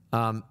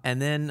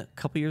 And then a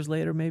couple years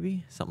later,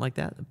 maybe, something like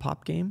that, the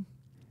Pop Game.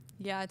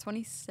 Yeah,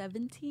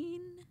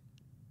 2017?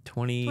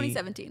 2017.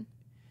 2017.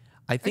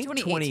 I think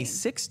 2018.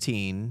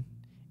 2016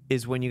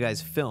 is when you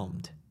guys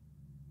filmed.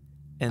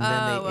 And then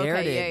Oh, they aired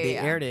okay, it. yeah, They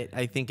yeah. aired it,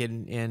 I think,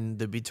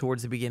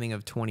 towards the beginning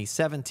of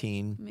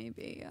 2017.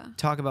 Maybe, yeah.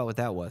 Talk about what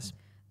that was.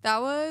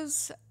 That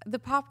was, the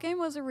Pop Game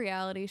was a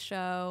reality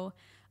show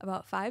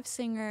about 5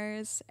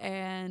 singers,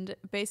 and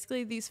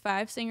basically these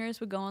 5 singers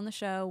would go on the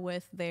show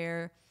with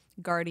their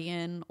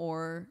guardian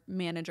or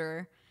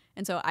manager.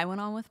 And so I went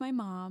on with my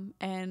mom,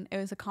 and it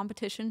was a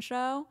competition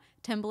show.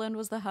 Timbaland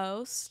was the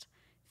host.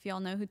 If y'all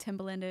know who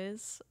Timbaland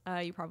is,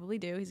 you probably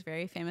do. He's a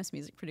very famous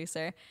music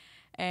producer.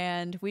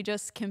 And we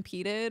just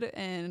competed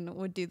and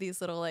would do these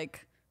little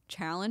like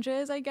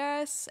challenges, I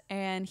guess.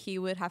 And he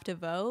would have to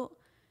vote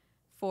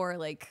for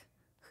like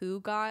who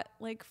got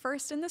like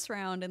first in this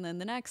round and then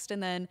the next.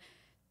 And then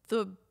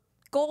the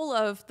goal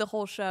of the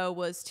whole show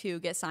was to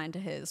get signed to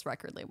his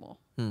record label.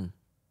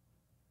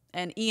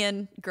 And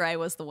Ian Gray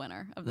was the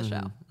winner of the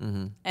show.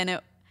 And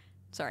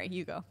sorry,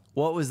 you go.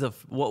 What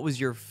was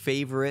your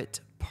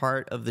favorite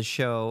part of the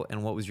show,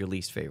 and what was your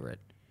least favorite?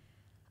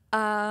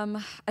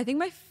 I think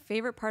my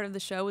favorite part of the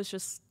show was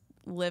just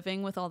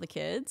living with all the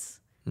kids,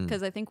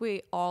 because I think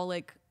we all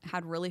like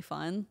had really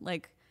fun,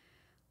 like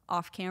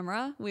off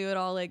camera. We would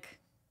all like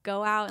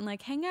go out and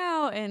like hang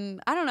out,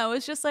 and I don't know, it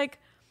was just like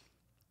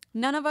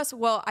none of us,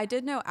 well, I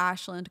did know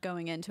Ashland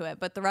going into it,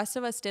 but the rest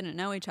of us didn't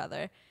know each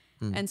other.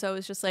 And so it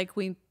was just like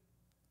we're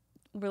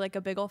like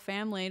a big old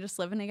family just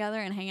living together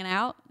and hanging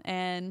out,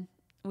 and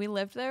we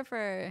lived there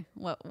for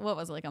what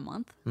was it, like a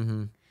month?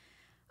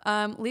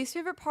 Least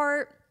favorite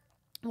part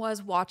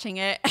was watching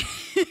it.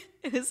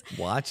 It was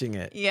Watching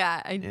it.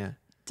 yeah, I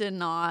did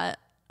not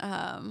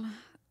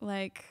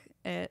like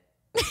it.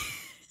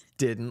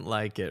 Didn't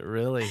like it,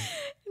 really.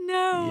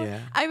 No. Yeah,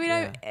 I mean,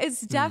 yeah.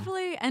 it's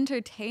definitely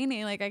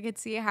entertaining. Like I could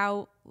see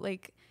how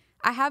like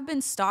I have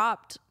been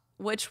stopped,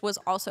 which was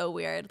also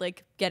weird,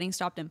 like getting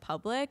stopped in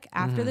public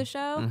after the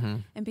show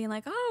and being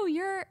like, "Oh,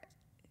 you're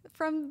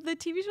from the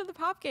TV show The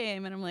Pop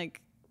Game." And I'm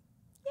like,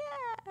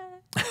 "Yeah."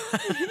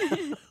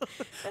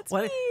 That's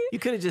What? me. You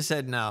could have just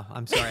said, no,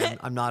 I'm sorry,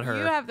 I'm not her.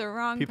 You have the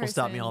wrong People person.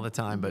 stop me all the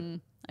time, but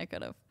I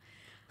could have.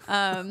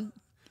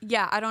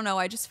 Yeah, I don't know.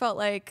 I just felt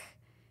like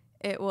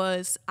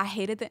I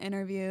hated the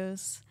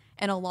interviews,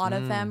 and a lot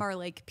of them are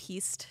like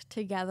pieced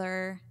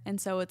together. And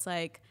so it's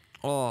like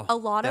a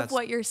lot of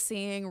what you're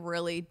seeing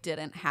really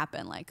didn't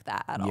happen like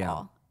that at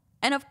all.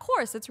 And of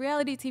course, it's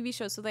reality TV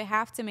shows, so they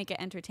have to make it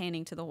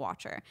entertaining to the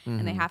watcher.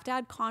 And they have to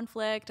add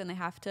conflict, and they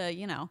have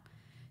to,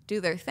 do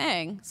their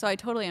thing. So I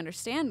totally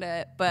understand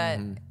it, but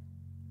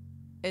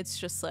it's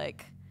just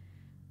like,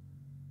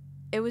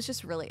 it was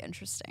just really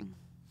interesting.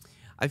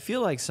 I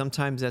feel like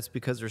sometimes that's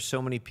because there's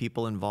so many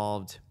people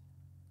involved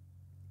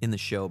in the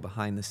show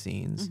behind the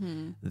scenes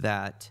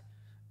that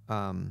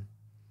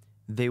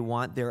they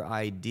want their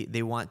idea.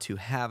 They want to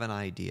have an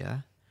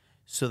idea,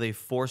 so they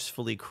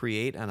forcefully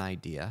create an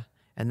idea,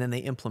 and then they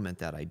implement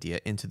that idea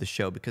into the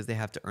show because they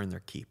have to earn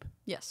their keep.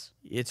 Yes.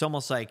 It's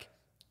almost like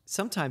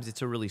sometimes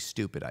it's a really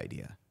stupid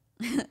idea,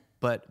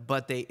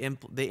 but they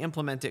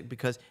implement it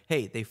because,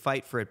 hey, they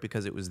fight for it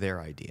because it was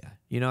their idea.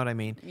 You know what I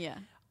mean? Yeah.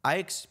 I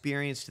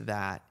experienced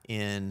that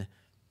in.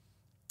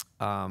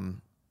 There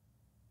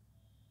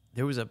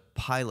was a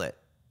pilot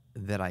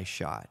that I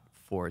shot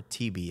for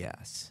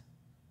TBS.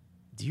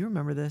 Do you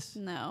remember this?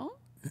 No.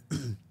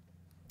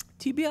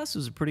 TBS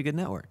was a pretty good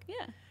network.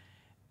 Yeah.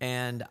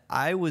 And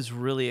I was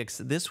really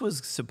this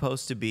was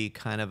supposed to be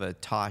kind of a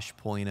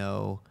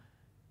Tosh.0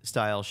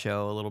 style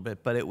show a little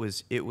bit, but it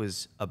was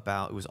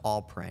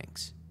all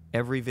pranks.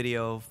 Every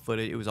video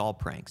footage, it was all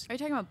pranks. Are you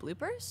talking about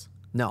bloopers?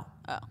 No.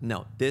 Oh.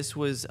 No. This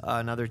was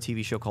another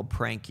TV show called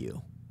Prank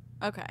You.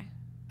 Okay.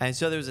 And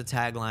so there was a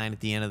tagline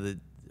at the end of the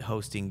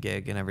hosting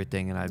gig and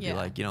everything, and I'd be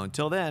like,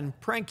 until then,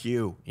 prank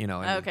you, and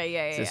okay,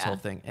 yeah, this whole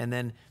thing. And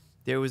then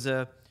there was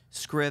a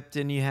script,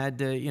 and you had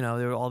to,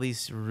 there were all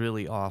these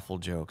really awful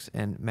jokes.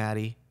 And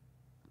Maddie,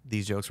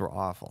 these jokes were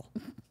awful.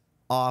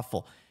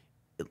 Awful.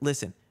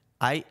 Listen,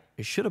 I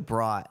should have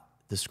brought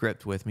the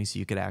script with me so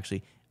you could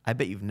actually, I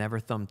bet you've never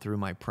thumbed through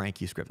my Prank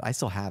You script. I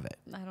still have it.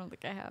 I don't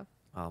think I have.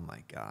 Oh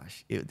my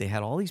gosh. They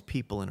had all these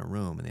people in a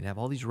room, and they'd have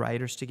all these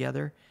writers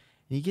together,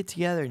 and you get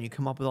together and you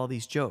come up with all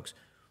these jokes.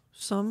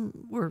 Some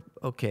were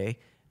okay,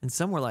 and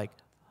some were like,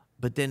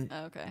 but then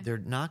they're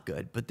not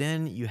good. But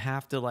then you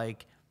have to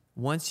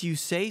once you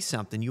say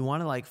something, you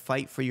want to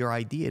fight for your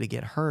idea to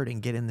get heard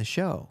and get in the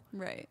show.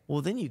 Right.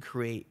 Well, then you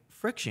create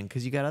friction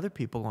because you got other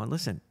people going,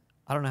 listen,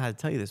 I don't know how to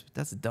tell you this, but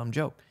that's a dumb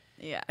joke.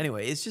 Yeah.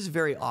 Anyway, it's just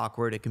very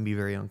awkward. It can be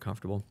very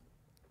uncomfortable.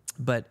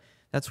 But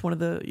that's one of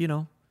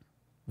the,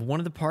 one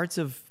of the parts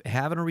of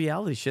having a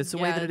reality show. It's the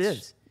way that it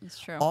is. It's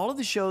true. All of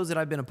the shows that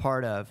I've been a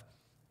part of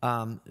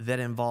that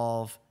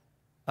involve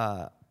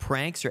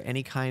pranks or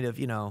any kind of,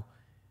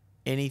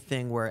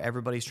 anything where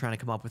everybody's trying to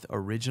come up with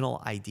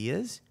original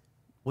ideas,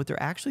 what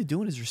they're actually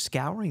doing is they're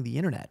scouring the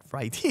internet for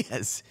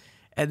ideas.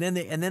 And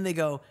then they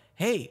go,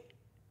 hey,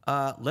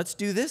 let's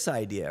do this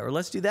idea or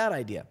let's do that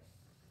idea.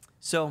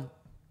 So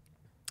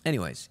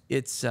anyways,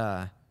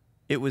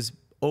 it was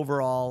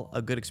overall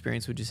a good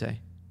experience, would you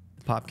say?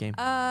 The pop game?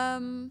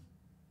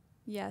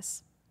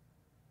 Yes.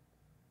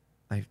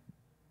 I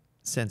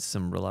sense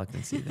some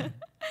reluctancy there.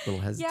 A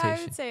little hesitation. Yeah,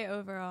 I would say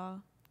overall.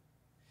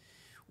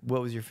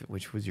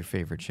 Which was your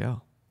favorite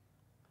show?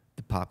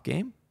 The pop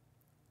game?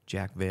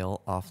 Jack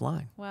Vale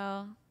Offline.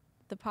 Well,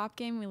 the pop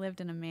game, we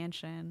lived in a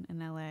mansion in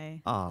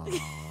LA. Oh.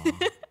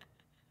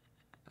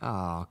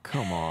 Oh,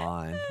 come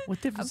on.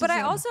 What difference But does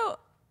I that also...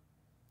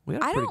 We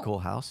had a pretty cool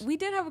house. We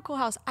did have a cool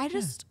house. I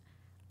just...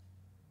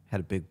 Had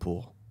a big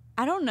pool.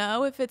 I don't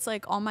know if it's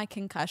all my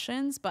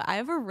concussions, but I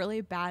have a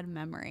really bad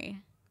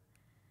memory.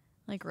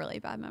 Really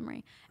bad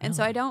memory. And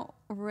so I don't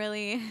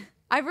really...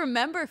 I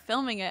remember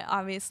filming it,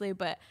 obviously,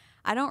 but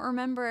I don't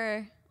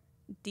remember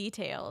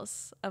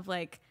details of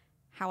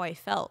how I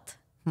felt.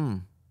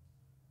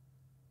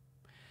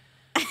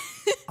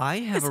 I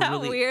have is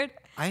that weird?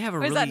 I have a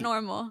or really... is that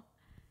normal?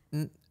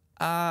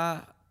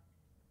 I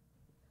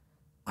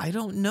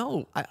don't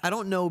know. I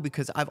don't know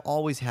because I've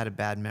always had a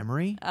bad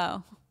memory.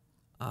 Oh.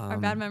 Are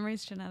bad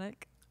memories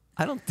genetic?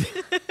 I don't...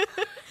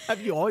 Have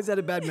you always had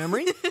a bad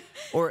memory?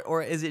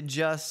 Or is it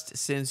just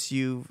since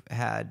you've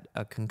had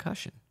a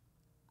concussion?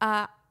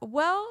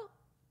 Well,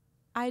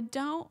 I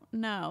don't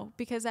know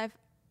because I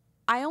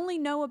only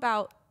know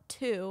about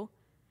 2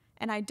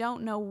 and I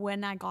don't know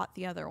when I got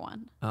the other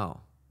one. Oh.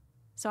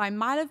 So I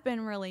might have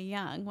been really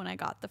young when I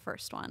got the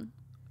first one.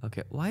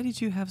 Okay. Why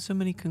did you have so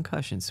many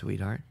concussions,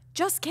 sweetheart?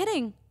 Just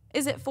kidding.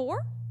 Is it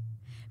 4?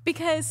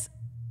 Because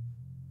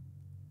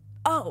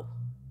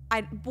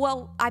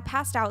I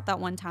passed out that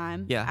one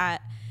time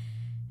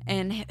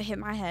and hit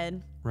my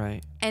head.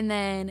 Right. And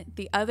then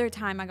the other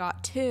time I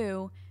got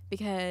 2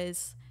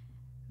 because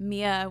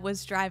my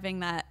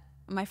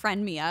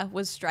friend Mia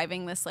was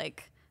driving this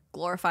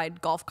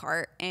glorified golf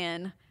cart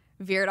and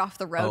veered off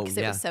the road because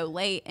it was so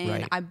late.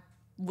 And I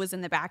was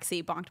in the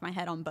backseat, bonked my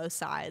head on both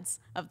sides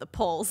of the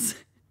poles.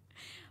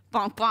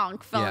 Bonk,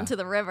 bonk, fell into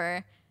the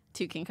river.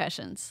 2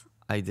 concussions.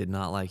 I did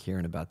not like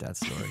hearing about that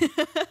story.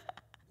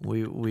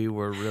 We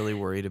were really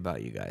worried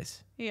about you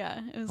guys. Yeah,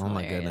 it was hilarious. Oh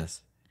my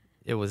goodness.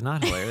 It was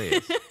not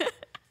hilarious.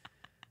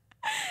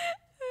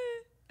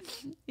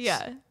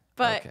 Yeah.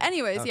 But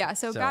anyways,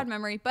 so bad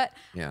memory. But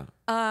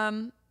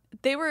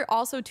they were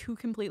also 2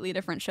 completely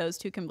different shows,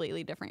 2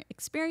 completely different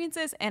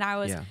experiences. And I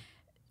was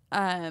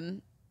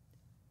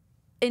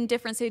in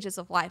different stages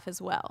of life as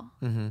well,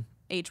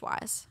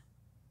 age-wise.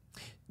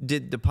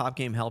 Did the pop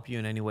game help you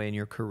in any way in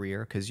your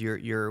career? Because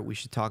we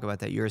should talk about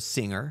that. You're a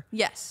singer.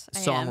 Yes,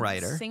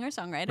 songwriter.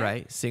 Singer-songwriter.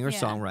 Right,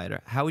 singer-songwriter.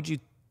 How would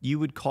you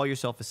would call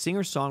yourself a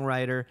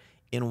singer-songwriter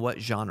in what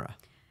genre?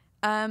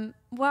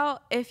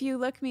 Well, if you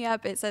look me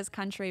up, it says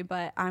country,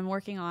 but I'm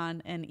working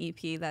on an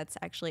EP that's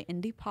actually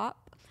indie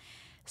pop.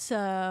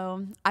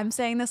 So I'm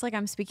saying this like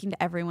I'm speaking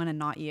to everyone and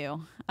not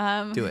you.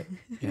 Do it.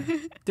 Yeah.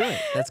 Do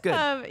it. That's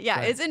good.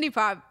 Yeah, it's indie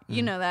pop.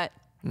 You know that.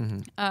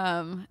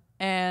 Mm-hmm.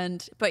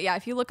 But yeah,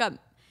 if you look up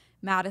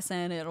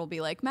Madysyn, it'll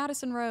be like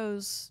Madysyn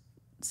Rose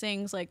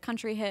sings like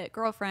country hit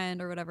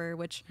Girlfriend or whatever,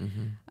 which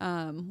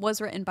was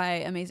written by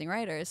amazing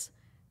writers.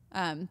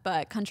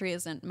 But country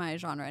isn't my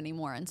genre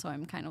anymore. And so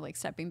I'm kind of like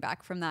stepping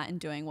back from that and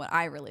doing what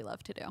I really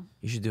love to do.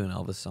 You should do an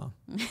Elvis song.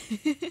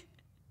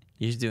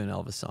 You should do an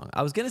Elvis song.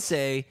 I was going to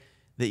say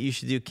that you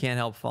should do Can't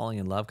Help Falling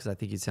in Love because I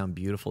think you'd sound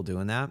beautiful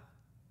doing that.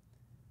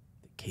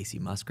 Casey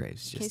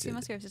Musgraves just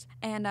did.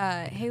 And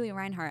Haley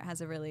Reinhart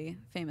has a really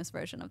famous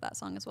version of that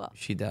song as well.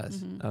 She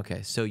does.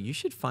 Okay, so you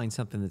should find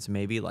something that's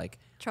maybe like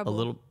Trouble. a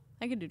little.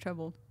 I could do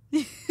Trouble.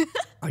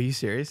 Are you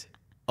serious?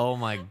 Oh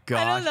my gosh!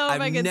 I don't know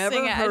if I can never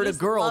sing it. heard I a just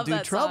girl love do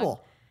that Trouble.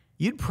 song.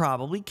 You'd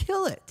probably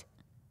kill it.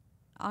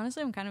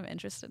 Honestly, I'm kind of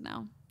interested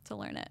now to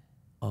learn it.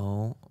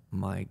 Oh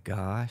my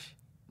gosh,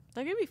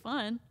 That could be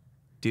fun.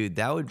 dude!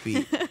 That would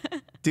be,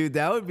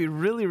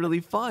 really really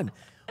fun.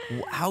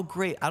 How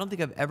great! I don't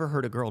think I've ever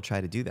heard a girl try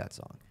to do that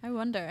song. I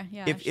wonder.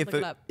 Yeah, I should look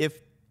it up.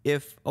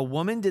 If a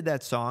woman did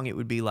that song, it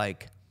would be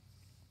like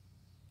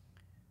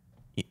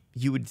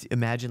you would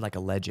imagine like a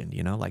legend,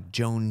 you know, like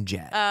Joan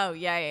Jett. Oh,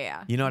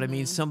 yeah. You know what I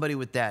mean? Somebody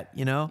with that,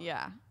 you know?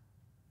 Yeah.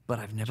 But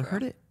I've never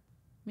heard it.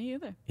 Me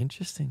either.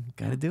 Interesting.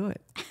 Got to do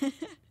it.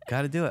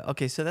 Got to do it.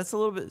 Okay, so that's a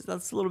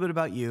little bit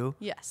about you.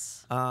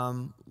 Yes. A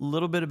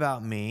little bit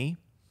about me.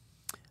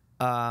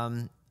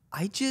 I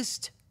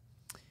just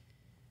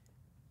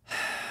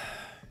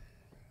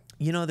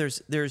you know,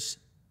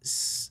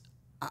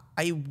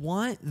 I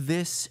want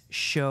this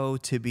show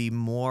to be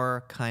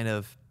more kind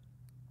of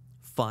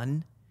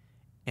fun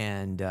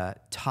and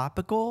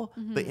topical,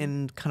 but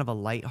in kind of a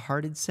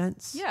lighthearted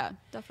sense. Yeah,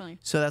 definitely.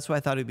 So that's why I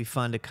thought it'd be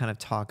fun to kind of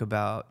talk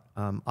about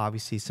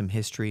obviously some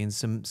history and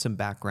some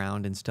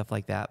background and stuff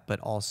like that, but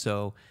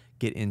also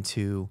get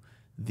into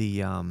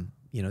the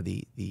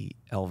the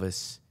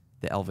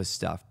Elvis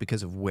stuff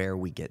because of where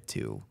we get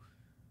to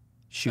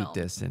shoot Film.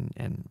 this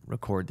and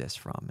record this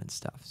from and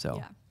stuff.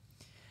 So,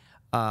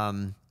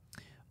 Yeah.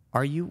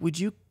 would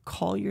you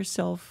call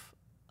yourself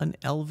an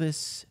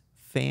Elvis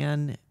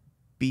fan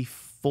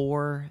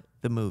before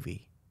the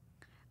movie?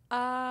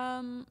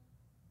 I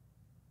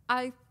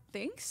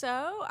think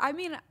so. I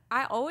mean,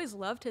 I always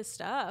loved his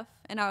stuff,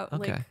 and I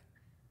Okay.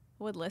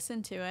 would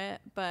listen to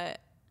it, but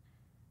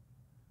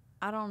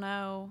I don't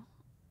know.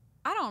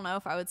 I don't know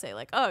if I would say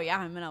like, oh yeah,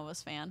 I'm an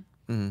Elvis fan.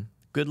 Mm-hmm.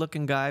 Good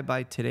looking guy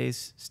by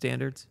today's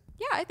standards.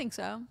 Yeah, I think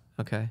so.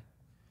 Okay.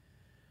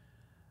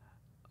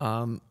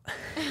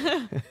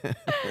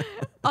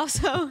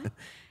 Also,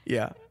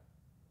 Yeah.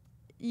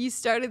 you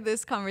started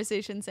this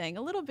conversation saying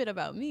a little bit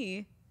about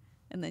me,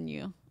 and then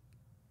you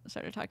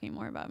started talking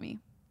more about me.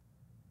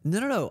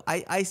 No.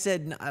 I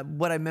said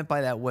what I meant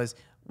by that was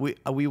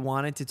we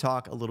wanted to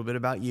talk a little bit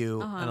about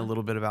you and a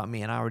little bit about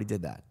me, and I already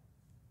did that.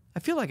 I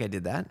feel like I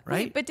did that,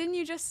 right? Wait, but didn't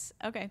you just...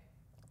 Okay.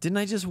 Didn't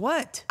I just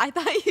what? I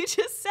thought you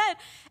just said.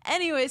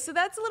 Anyway, so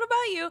that's a little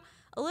about you.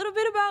 A little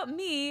bit about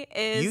me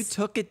is... You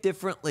took it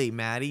differently,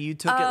 Maddie. You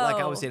took it like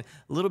I was Oh. saying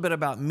a little bit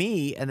about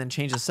me and then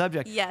change the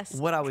subject. Yes.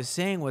 What I was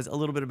saying was a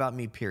little bit about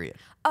me, period.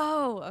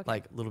 Oh, okay.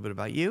 Like a little bit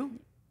about you,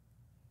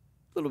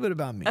 a little bit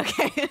about me.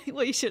 Okay.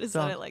 Well, you should have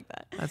said So, it like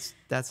that.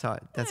 That's how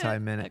I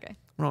meant it. Okay.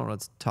 I don't want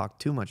to talk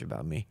too much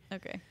about me.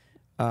 Okay.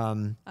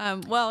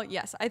 Well,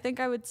 yes, I think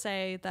I would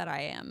say that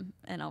I am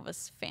an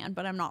Elvis fan,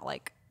 but I'm not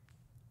like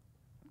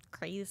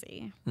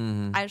crazy.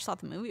 Mm-hmm. I just thought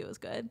the movie was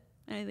good,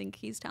 and I think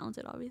he's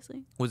talented,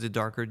 obviously. Was it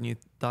darker than you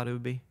thought it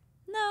would be?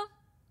 No,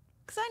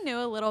 because I knew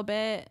a little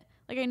bit.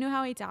 Like, I knew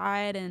how he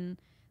died, and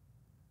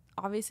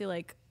obviously,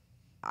 like,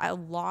 a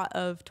lot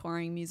of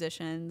touring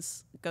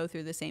musicians go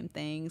through the same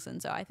things,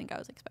 and so I think I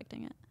was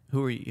expecting it.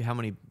 Who were you? How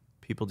many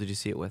people did you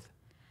see it with?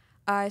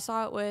 I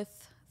saw it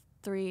with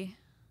 3.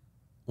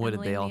 What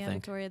Emily, did they all Mia,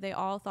 think? Victoria. They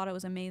all thought it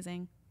was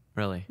amazing.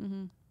 Really?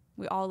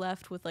 We all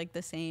left with like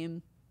the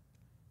same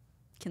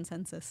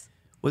consensus.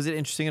 Was it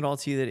interesting at all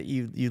to you that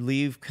you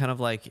leave kind of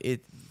like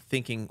it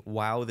thinking,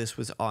 wow, this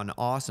was an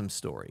awesome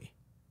story,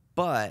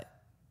 but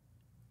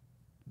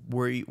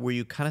were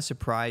you kind of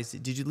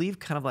surprised? Did you leave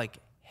kind of like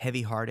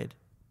heavy-hearted,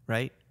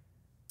 right?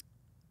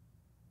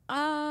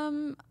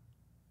 I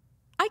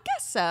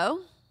guess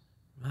so.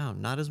 Wow,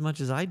 not as much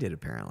as I did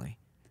apparently.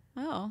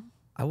 Oh.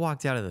 I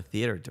walked out of the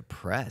theater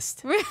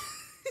depressed.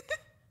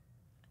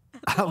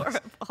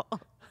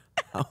 Horrible.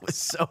 I was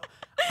so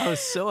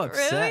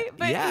upset. Really?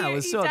 But yeah, I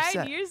was so he died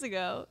upset. years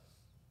ago.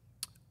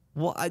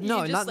 Well,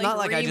 no, just, not like,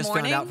 like I just found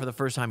out re-mourning? for the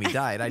first time he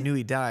died. I knew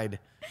he died.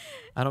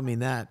 I don't mean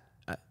that.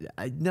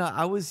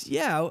 I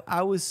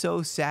was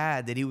so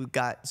sad that he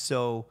got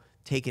so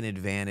taken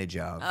advantage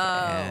of.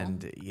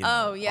 And, you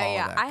know, Oh, yeah, all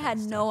yeah. that I kind had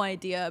of no stuff.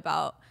 idea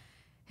about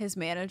his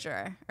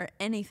manager or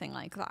anything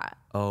like that.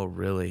 Oh,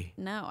 really?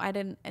 No, I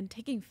didn't. And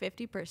taking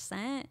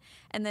 50%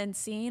 and then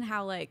seeing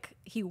how like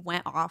he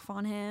went off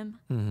on him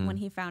when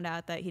he found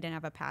out that he didn't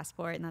have a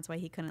passport and that's why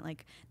he couldn't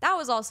like, that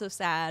was also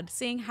sad.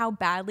 Seeing how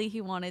badly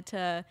he wanted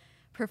to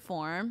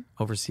perform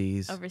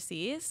overseas.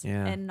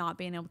 Yeah. And not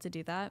being able to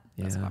do that.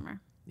 That's a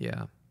bummer.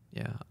 Yeah.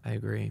 Yeah. I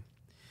agree.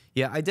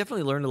 Yeah. I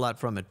definitely learned a lot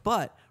from it.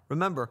 But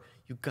remember,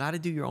 you got to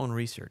do your own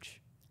research.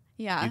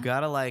 Yeah. You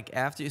got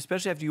to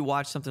especially after you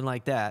watch something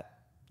like that,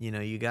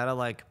 you got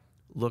to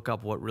look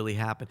up what really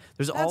happened.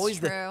 There's always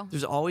the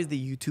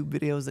YouTube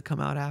videos that come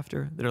out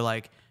after that are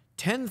like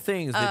 10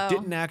 things that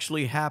didn't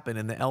actually happen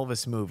in the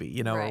Elvis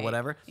movie, or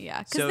whatever.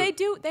 Yeah. Because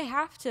they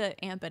have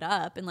to amp it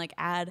up and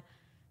add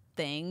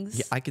things.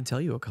 Yeah, I can tell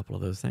you a couple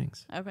of those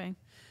things. Okay.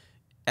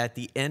 At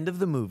the end of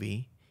the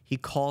movie, he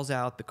calls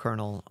out the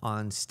Colonel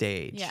on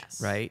stage.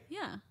 Yes. Right?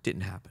 Yeah.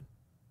 Didn't happen.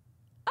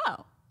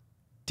 Oh.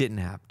 Did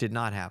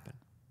not happen.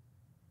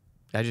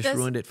 I just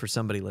ruined it for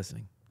somebody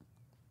listening.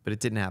 But it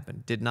didn't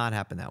happen. Did not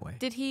happen that way.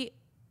 Did he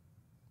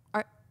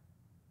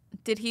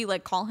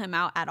call him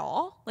out at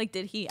all?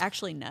 Did he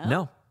actually know?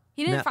 No.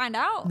 He didn't find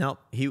out? No.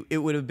 It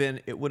would have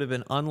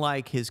been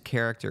unlike his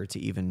character to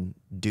even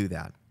do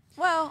that.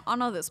 Well,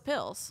 on all those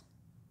pills.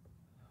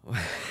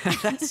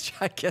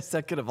 I guess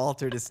that could have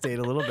altered his state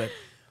a little bit.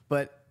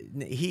 But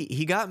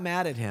he got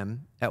mad at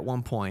him at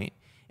one point,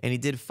 and he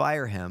did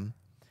fire him.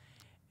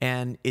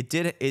 And it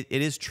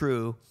is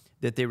true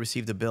that they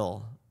received a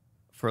bill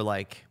for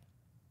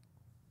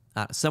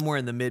somewhere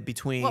in the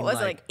between. What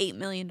was it, $8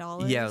 million?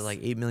 Yeah, it was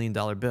 $8 million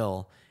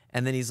bill.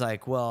 And then he's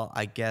like, well,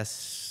 I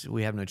guess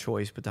we have no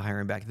choice but to hire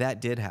him back.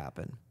 That did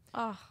happen.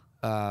 Oh.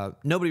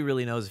 Nobody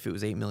really knows if it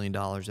was $8 million.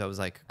 That was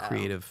a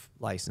creative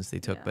license they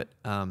took. Yeah.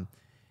 But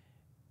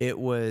it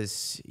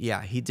was,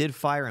 he did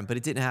fire him, but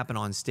it didn't happen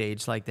on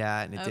stage like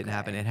that. And it didn't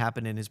happen. It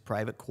happened in his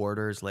private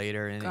quarters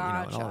later and, and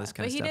all this kind of stuff.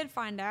 But he did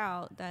find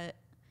out that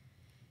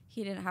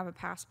he didn't have a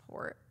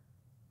passport,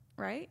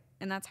 right?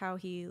 And that's how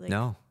he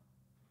No.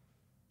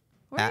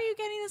 Where are you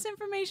getting this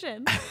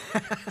information?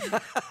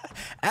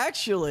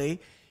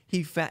 Actually,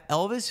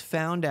 Elvis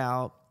found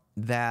out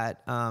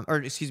that,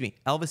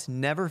 Elvis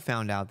never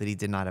found out that he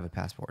did not have a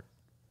passport.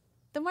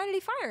 Then why did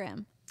he fire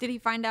him? Did he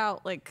find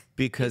out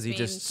because he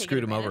just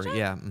screwed him over? Of?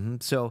 Yeah. Mm-hmm.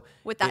 So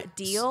with that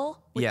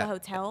deal with the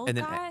hotel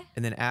guy,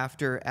 and then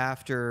after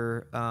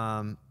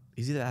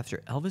is either after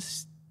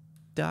Elvis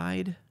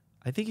died?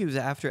 I think it was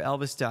after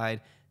Elvis died.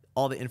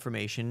 All the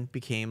information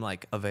became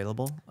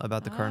available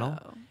about the Colonel.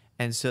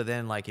 And so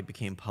then, it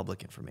became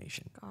public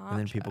information. Gotcha. And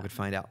then people could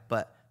find out.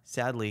 But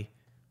sadly,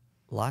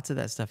 lots of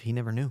that stuff he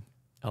never knew.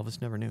 Elvis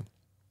never knew.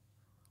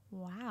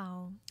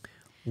 Wow.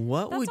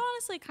 That's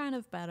honestly kind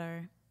of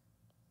better.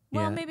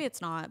 Well, maybe it's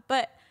not.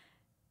 But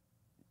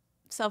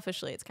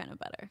selfishly, it's kind of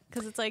better.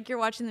 Because it's you're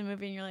watching the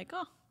movie and you're like,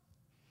 oh.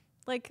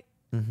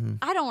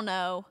 I don't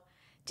know.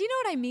 Do you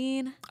know what I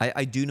mean?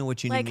 I do know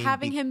what you mean.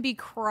 Having him be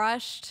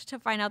crushed to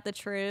find out the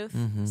truth.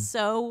 Mm-hmm.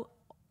 So,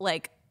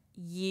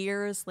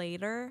 years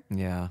later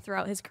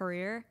throughout his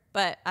career.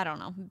 But I don't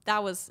know.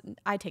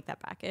 I take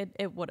that back.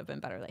 It would have been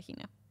better that he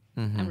knew.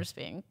 Mm-hmm. I'm just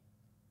being,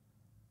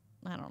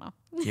 I don't know.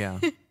 Yeah.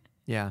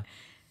 Yeah.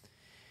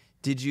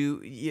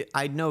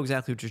 I know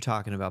exactly what you're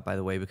talking about, by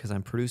the way, because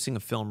I'm producing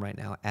a film right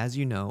now, as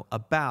you know,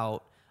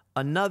 about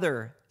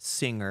another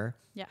singer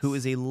who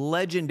is a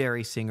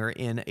legendary singer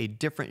in a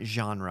different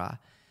genre.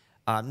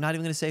 I'm not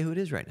even going to say who it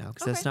is right now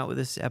because that's not what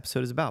this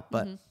episode is about.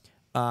 But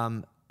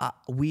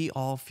we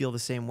all feel the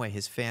same way.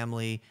 His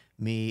family,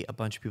 me, a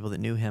bunch of people that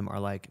knew him are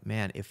like,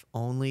 man, if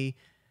only...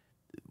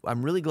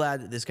 I'm really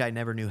glad that this guy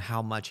never knew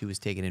how much he was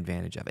taken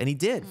advantage of. And he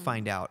did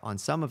find out on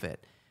some of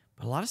it.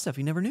 But a lot of stuff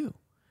he never knew.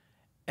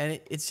 And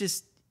it's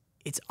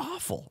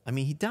awful. I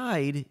mean, he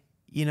died,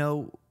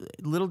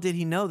 little did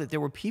he know that there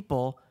were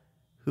people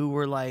who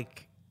were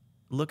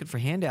looking for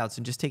handouts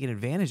and just taking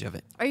advantage of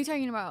it. Are you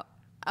talking about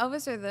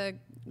Elvis or the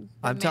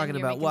I'm talking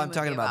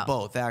about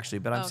both, actually.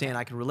 But I'm saying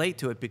I can relate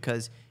to it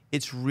because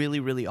it's really,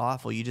 really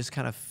awful. You just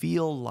kind of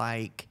feel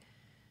like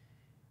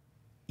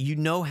you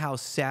know how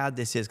sad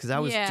this is because I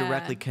was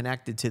directly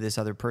connected to this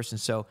other person.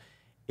 So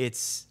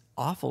it's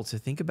awful to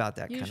think about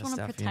that kind of stuff. You just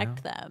want to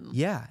protect them.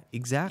 Yeah,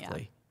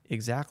 exactly. Yeah.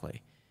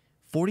 Exactly.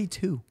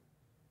 42.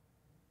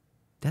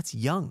 That's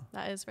young.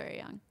 That is very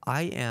young.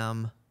 I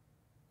am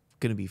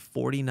going to be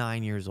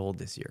 49 years old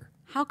this year.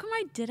 How come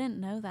I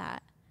didn't know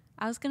that?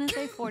 I was going to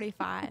say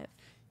 45.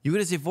 You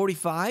going to say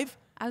 45?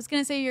 I was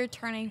going to say you're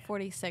turning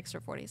 46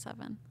 or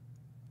 47.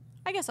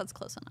 I guess that's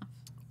close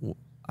enough.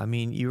 I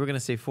mean, you were going to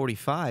say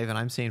 45, and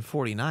I'm saying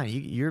 49.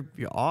 You're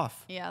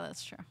off. Yeah,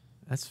 that's true.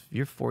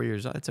 You're 4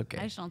 years old. It's okay.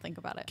 I just don't think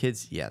about it.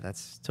 Kids, yeah,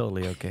 that's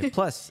totally okay.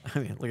 Plus, I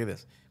mean, look at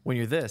this. When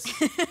you're this,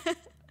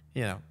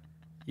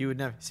 you would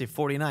never say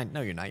 49.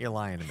 No, you're not. You're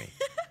lying to me.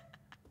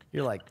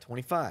 You're like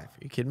 25. Are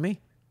you kidding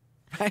me?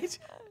 Right?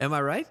 Am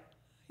I right?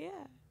 Yeah.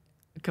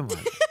 Come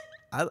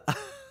on.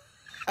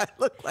 I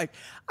look like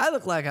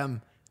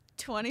I'm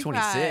 25.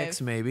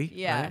 26, maybe.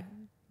 Yeah, right?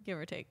 Give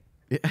or take.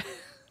 Yeah.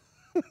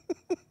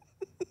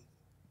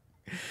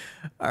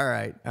 All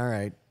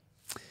right.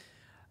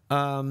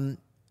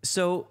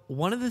 So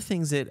one of the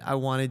things that I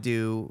want to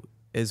do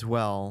as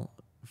well,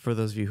 for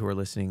those of you who are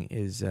listening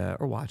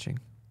or watching,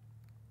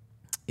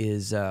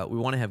 is we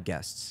want to have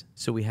guests.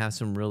 So we have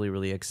some really,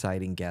 really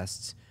exciting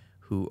guests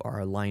who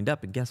are lined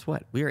up. And guess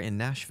what? We are in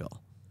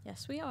Nashville.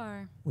 Yes, we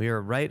are. We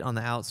are right on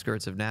the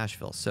outskirts of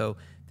Nashville. So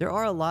there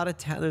are a lot of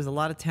there's a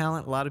lot of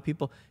talent, a lot of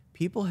people.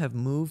 People have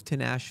moved to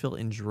Nashville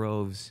in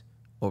droves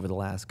over the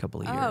last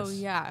couple of years. Oh,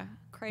 yeah.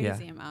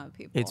 Crazy amount of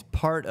people. It's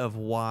part of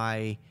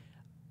why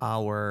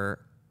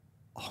our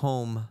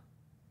home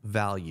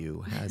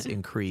value has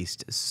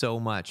increased so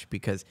much,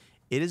 because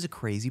it is a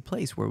crazy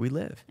place where we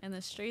live. And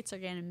the streets are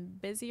getting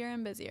busier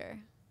and busier.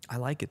 I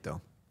like it,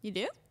 though. You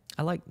do?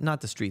 I like,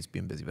 not the streets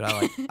being busy, but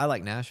I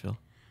like Nashville.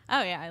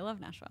 Oh, yeah. I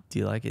love Nashville. Do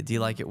you like it? Do you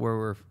like it where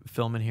we're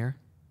filming here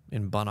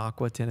in Bon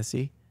Aqua,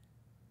 Tennessee?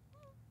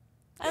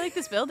 I like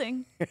this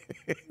building.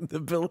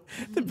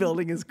 The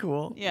building is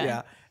cool.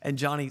 Yeah. And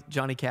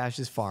Johnny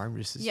Cash's farm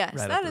just is right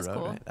that up the is road.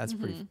 cool. Right? That's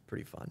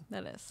pretty fun.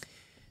 That is.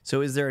 So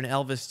is there an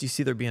Elvis? Do you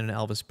see there being an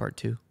Elvis Part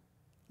 2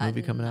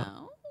 movie coming out?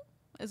 No.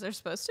 Is there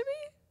supposed to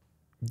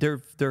be?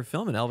 They're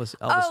filming Elvis 2.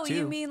 Oh,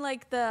 you mean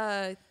like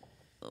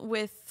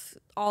with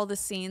all the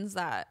scenes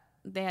that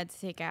they had to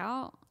take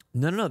out?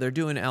 No. They're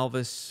doing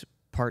Elvis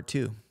Part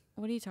 2.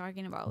 What are you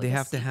talking about? Like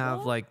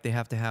They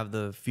have to have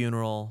the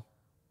funeral.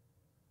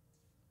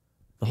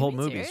 The whole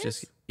movie is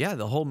just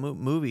the whole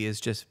movie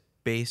is just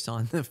based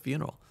on the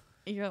funeral.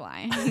 You're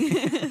lying.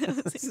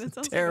 That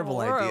sounds terrible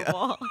idea.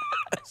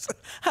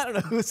 I don't know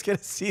who's gonna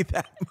see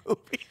that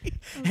movie.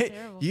 Hey,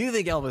 you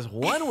think Elvis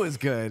 1 was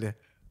good?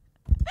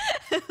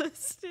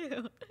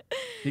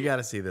 You got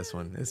to see this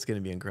one. It's gonna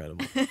be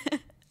incredible.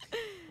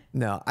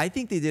 No, I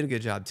think they did a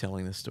good job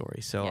telling the story.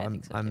 So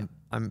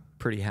I'm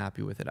pretty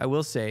happy with it. I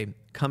will say,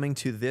 coming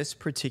to this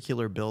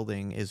particular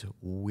building is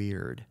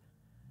weird.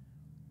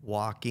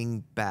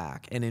 Walking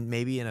back, and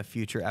maybe in a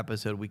future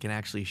episode we can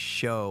actually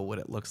show what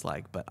it looks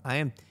like. But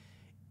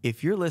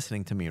if you're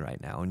listening to me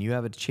right now and you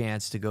have a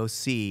chance to go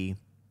see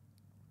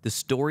the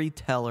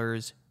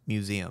Storytellers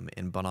Museum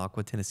in Bon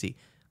Aqua, Tennessee,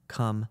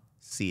 come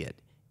see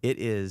it. It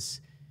is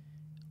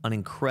an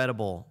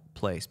incredible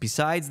place.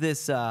 Besides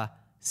this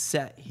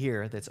set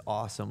here that's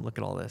awesome, look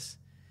at all this.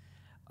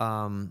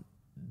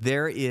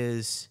 There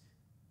is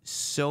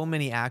so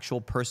many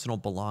actual personal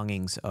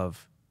belongings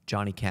of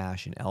Johnny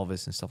Cash and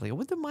Elvis and stuff like that.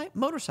 Where did my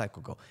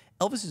motorcycle go?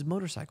 Elvis's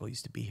motorcycle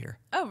used to be here.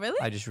 Oh, really?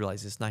 I just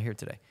realized it's not here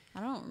today.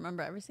 I don't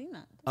remember ever seeing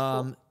that.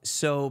 Cool.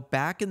 So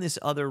back in this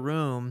other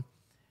room,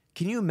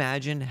 can you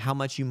imagine how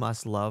much you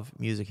must love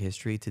music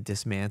history to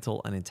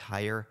dismantle an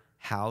entire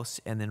house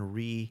and then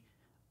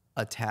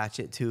reattach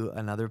it to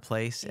another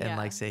place and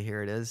like say,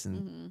 here it is,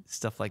 and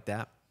stuff like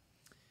that.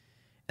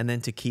 And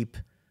then to keep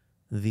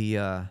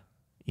the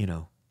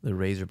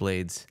razor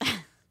blades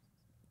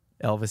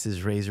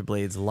Elvis's razor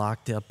blades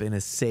locked up in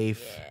a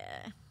safe.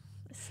 Yeah.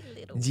 It's a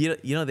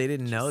little They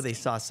didn't know. They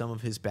saw some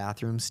of his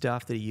bathroom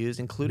stuff that he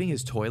used, including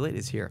his toilet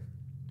is here.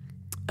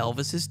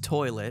 Elvis's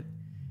toilet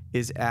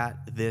is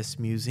at this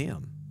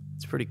museum.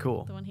 It's pretty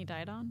cool. The one he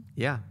died on?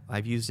 Yeah,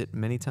 I've used it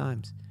many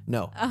times.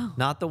 No,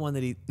 not the one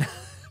that he,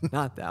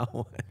 not that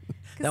one.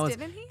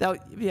 Didn't he?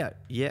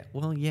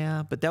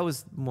 Yeah, but that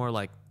was more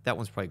like, that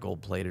one's probably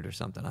gold plated or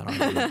something. I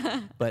don't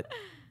know. But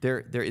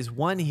there is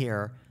one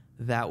here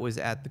that was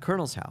at the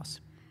Colonel's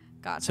house.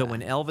 Gotcha. So when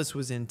Elvis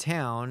was in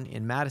town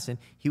in Madison,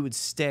 he would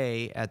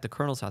stay at the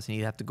Colonel's house, and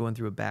he'd have to go in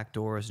through a back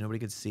door so nobody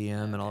could see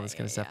him and all this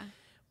kind of stuff. Yeah.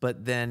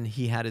 But then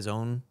he had his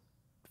own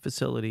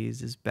facilities,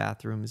 his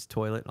bathroom, his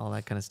toilet, and all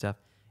that kind of stuff.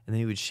 And then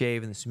he would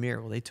shave in this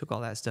mirror. Well, they took all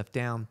that stuff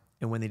down,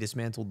 and when they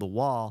dismantled the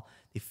wall,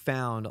 they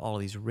found all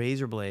these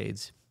razor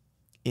blades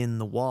in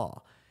the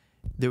wall.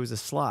 There was a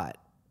slot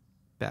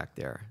back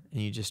there,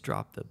 and you just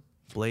drop the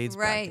blades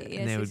back there,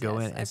 and they would go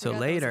in. And so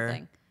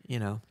later,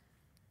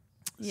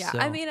 Yeah, so,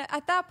 I mean,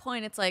 at that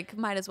point, it's like,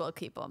 might as well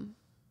keep them.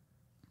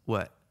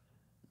 What?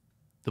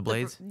 The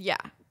blades? Yeah.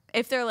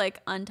 If they're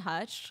like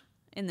untouched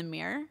in the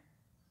mirror.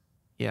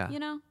 Yeah.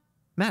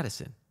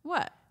 Madysyn.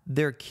 What?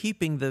 They're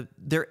keeping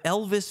they're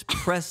Elvis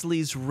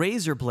Presley's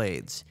razor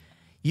blades.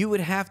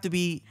 You'd have to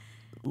be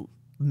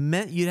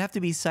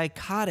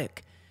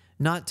psychotic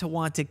not to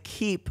want to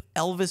keep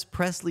Elvis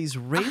Presley's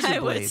razor blades. I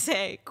would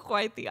say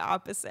quite the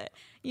opposite.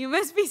 You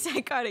must be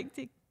psychotic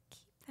to keep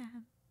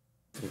them.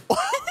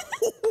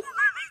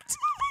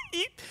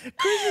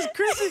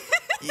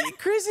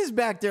 Chris is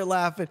back there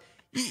laughing.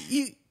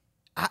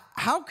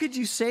 How could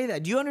you say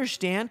that? Do you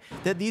understand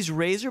that these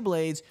razor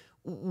blades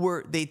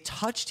they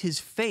touched his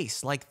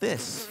face like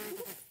this?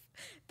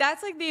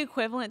 That's like the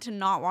equivalent to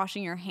not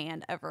washing your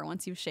hand ever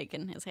once you've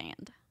shaken his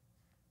hand.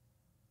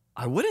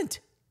 I wouldn't.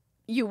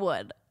 You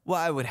would. Well,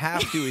 I would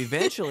have to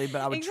eventually,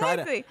 but I would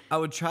Exactly. I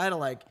would try to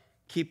like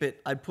keep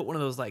it. I'd put one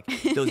of those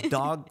those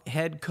dog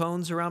head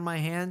cones around my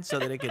hand so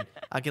that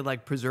I could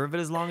like preserve it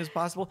as long as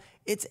possible.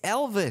 It's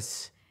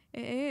Elvis.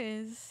 It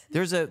is.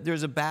 There's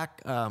a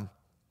back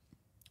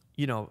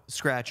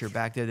scratcher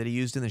back there that he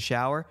used in the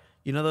shower.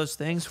 You know those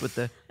things with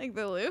the like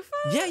the loofah?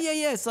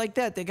 Yeah. It's like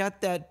that. They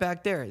got that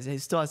back there. He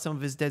still has some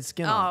of his dead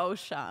skin on. Oh,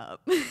 shut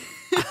up.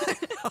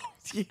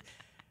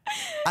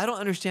 I don't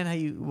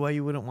understand why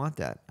you wouldn't want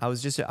that. I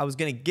was gonna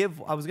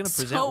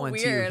present one to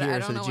you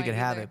here so that you could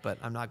have it, but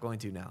I'm not going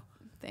to now.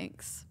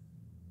 Thanks.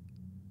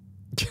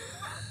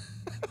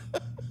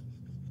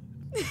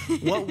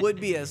 What would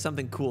be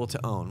something cool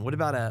to own? What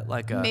about a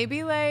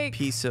maybe like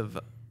piece of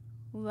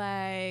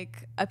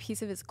like a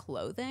piece of his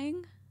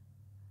clothing?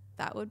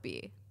 That would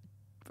be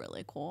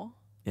really cool.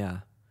 Yeah.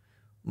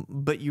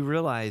 But you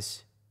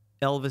realize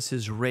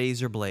Elvis's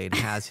razor blade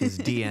has his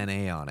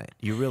DNA on it.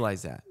 You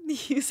realize that?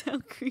 You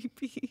sound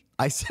creepy.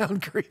 I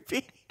sound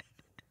creepy.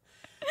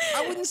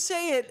 I wouldn't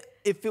say it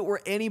if it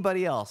were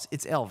anybody else.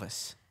 It's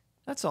Elvis.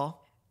 That's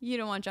all. You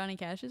don't want Johnny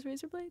Cash's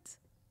razor blades?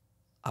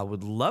 I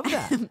would love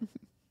that.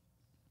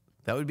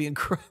 That would be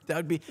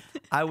incredible.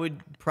 I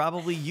would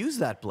probably use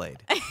that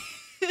blade.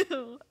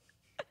 Ew.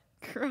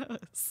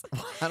 Gross.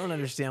 I don't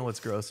understand what's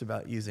gross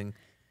about using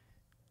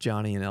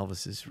Johnny and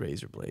Elvis's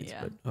razor blades,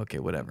 but okay,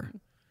 whatever.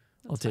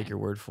 I'll take your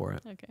word for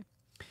it. Okay.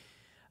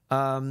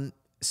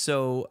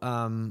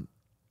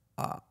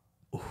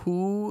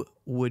 Who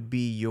would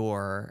be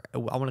your, I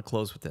want to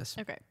close with this.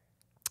 Okay.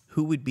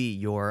 Who would be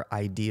your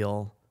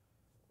ideal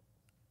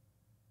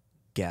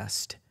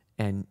guest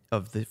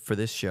for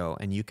this show?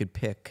 And you could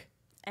pick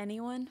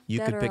anyone. You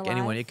could pick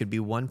anyone. It could be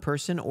one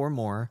person or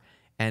more,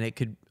 and it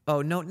could.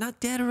 Oh no, not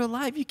dead or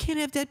alive. You can't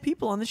have dead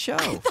people on the show.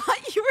 I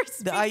thought you were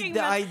speaking.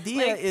 The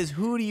idea is,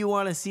 who do you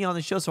want to see on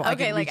the show? So I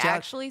can reach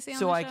out, see on the show?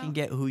 so I can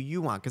get who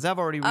you want, because I've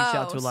already reached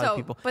out to a lot of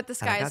people. But the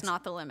sky is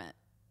not the limit.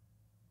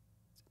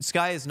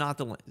 Sky is not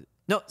the limit.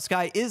 No,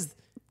 sky is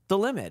the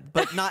limit,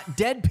 but not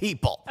dead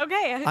people.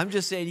 Okay. I'm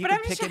just saying you can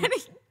pick. But I'm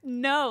just trying to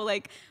know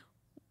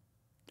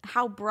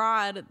how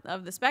broad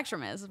of the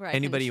spectrum is. Where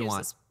anybody I can you choose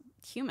want. This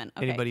human.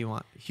 Okay. Anybody you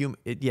want.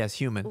 Yes,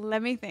 human.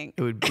 Let me think.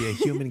 It would be a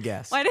human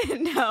guest. Well, I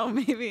didn't know.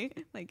 Maybe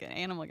like an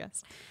animal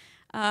guest.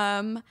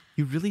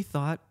 You really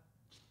thought?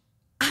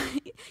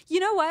 You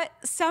know what?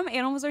 Some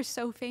animals are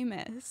so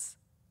famous.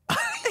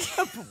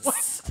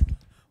 What?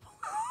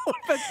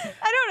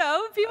 I don't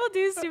know. People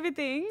do stupid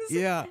things.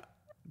 Yeah.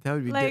 That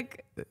would be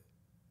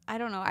I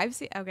don't know. I've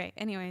seen. Okay.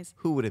 Anyways.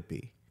 Who would it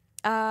be?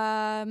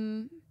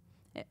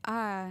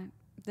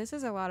 This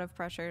is a lot of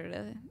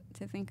pressure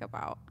to think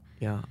about.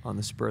 Yeah, on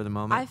the spur of the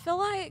moment. I feel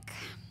like,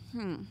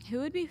 who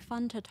would be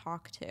fun to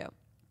talk to?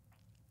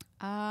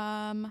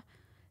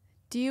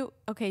 Do you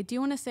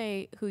want to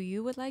say who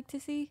you would like to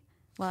see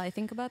while I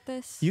think about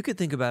this? You could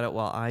think about it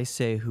while I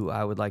say who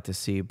I would like to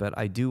see, but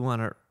I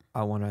want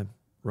to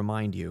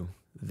remind you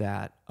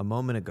that a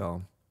moment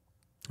ago,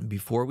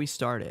 before we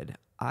started,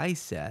 I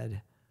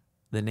said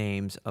the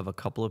names of a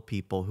couple of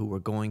people who were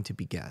going to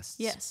be guests.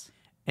 Yes.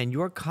 And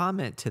your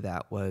comment to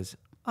that was,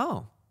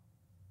 oh,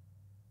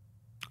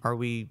 are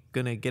we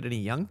going to get any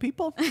young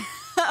people?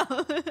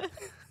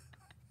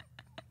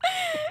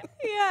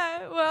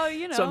 Yeah, well,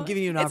 you know. So I'm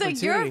giving you an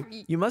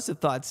opportunity. You must have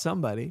thought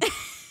somebody.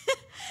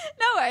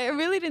 No, I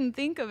really didn't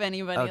think of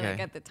anybody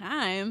at the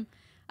time.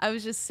 I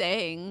was just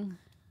saying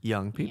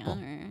young people.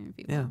 Younger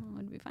people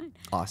would be fine.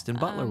 Austin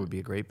Butler would be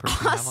a great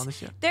person to have on the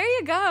show. There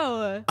you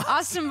go.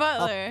 Austin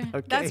Butler.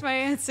 Okay. That's my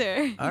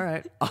answer. All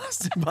right.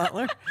 Austin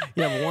Butler.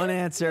 You have one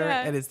answer,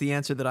 and it's the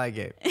answer that I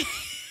gave.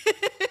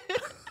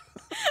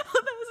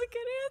 Well, that was a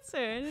good answer.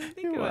 I didn't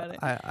think about it.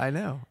 I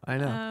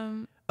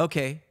know.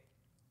 Okay.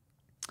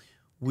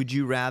 Would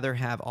you rather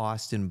have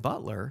Austin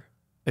Butler?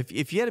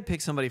 If you had to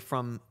pick somebody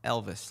from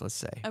Elvis, let's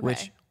say,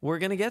 which we're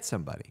going to get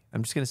somebody.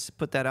 I'm just going to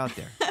put that out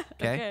there.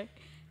 Okay.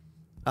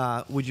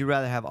 Would you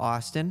rather have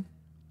Austin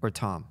or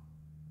Tom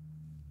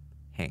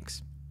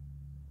Hanks?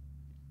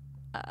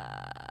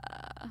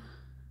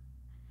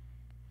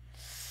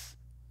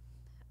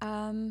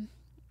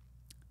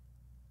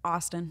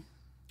 Austin.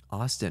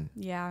 Austin.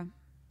 Yeah.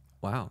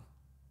 Wow.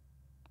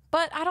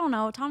 But I don't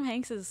know. Tom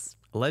Hanks is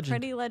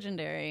pretty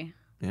legendary.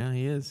 Yeah,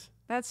 he is.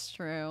 That's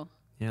true.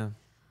 Yeah.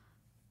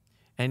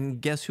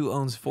 And guess who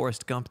owns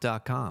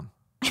ForrestGump.com?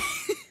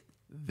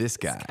 This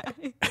guy.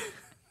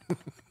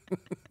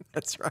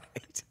 That's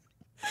right.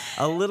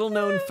 A little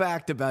known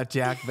fact about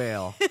Jack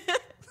Vale.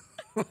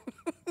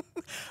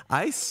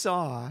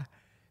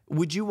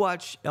 Would you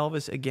watch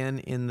Elvis again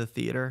in the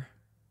theater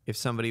if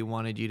somebody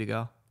wanted you to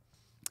go?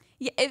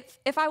 Yeah,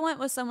 if I went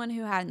with someone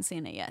who hadn't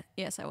seen it yet,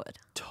 yes, I would.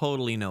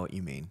 Totally know what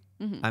you mean.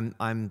 Mm-hmm.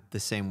 I'm the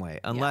same way.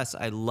 Unless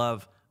I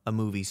love a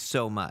movie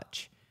so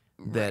much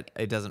that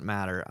it doesn't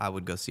matter, I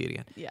would go see it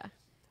again. Yeah.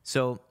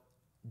 So,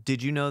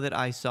 did you know that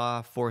I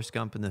saw Forrest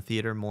Gump in the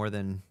theater more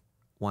than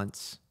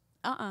once?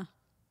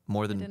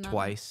 More than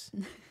twice?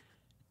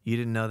 You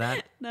didn't know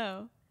that?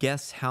 No.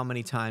 Guess how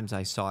many times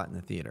I saw it in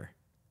the theater.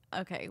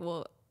 Okay,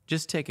 well.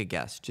 Just take a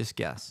guess. Just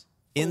guess.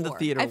 4. In the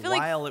theater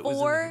while it was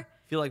in the...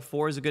 Feel like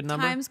 4 is a good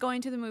number? Times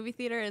going to the movie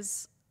theater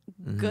is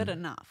good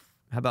enough.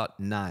 How about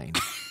 9?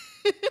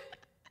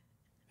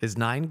 Is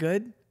 9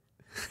 good?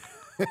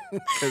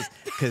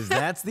 Because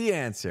that's the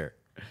answer.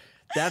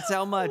 That's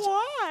how much.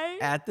 Why?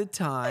 At the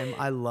time,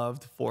 I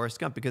loved Forrest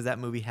Gump because that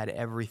movie had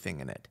everything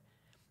in it.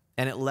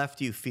 And it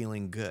left you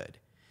feeling good.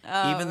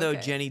 Oh, even though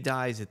Jenny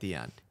dies at the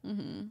end.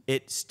 Mm-hmm.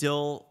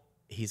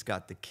 He's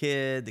got the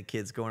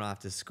kid's going off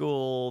to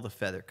school, the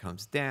feather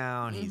comes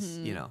down, he's,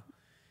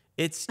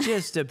 it's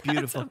just a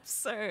beautiful.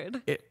 That's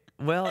absurd. It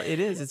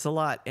is. It's a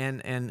lot.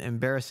 And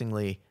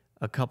embarrassingly,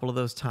 a couple of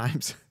those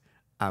times,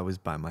 I was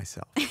by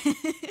myself.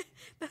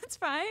 It's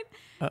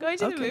fine. Going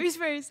to the okay. movies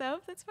by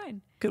yourself, that's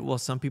fine. Good. Well,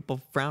 some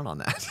people frown on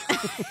that.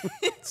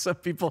 Some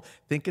people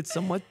think it's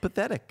somewhat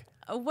pathetic.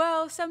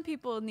 Well, some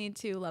people need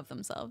to love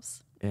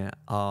themselves. Yeah.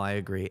 Oh, I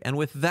agree. And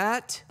with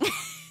that,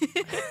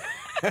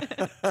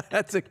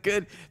 it's a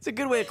good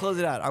way to close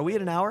it out. Are we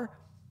at an hour?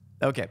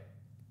 Okay.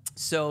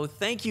 So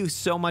thank you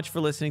so much for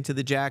listening to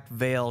the Jack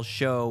Vale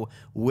Show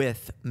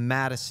with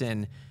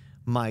Madysyn,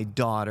 my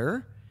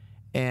daughter.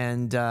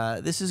 And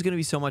this is going to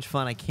be so much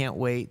fun. I can't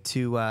wait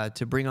to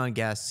bring on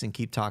guests and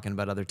keep talking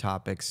about other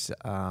topics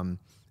and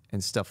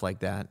stuff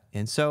like that.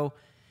 And so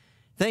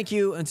thank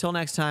you. Until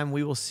next time,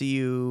 we will see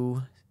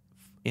you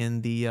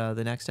in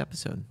the next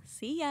episode.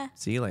 See ya.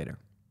 See you later.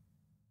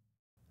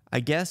 I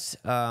guess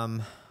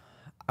I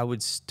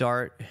would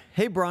start.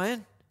 Hey,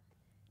 Brian.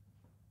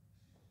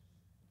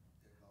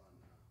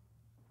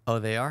 Oh,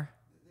 they are?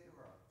 They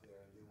were up there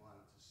and they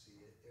wanted to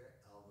see it. They're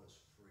Elvis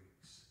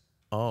freaks.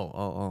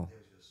 Oh. They're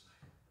just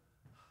like,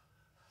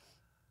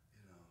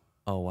 you know.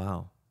 Oh,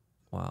 wow.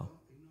 Wow.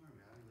 Don't ignore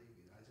me. I'm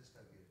leaving. I just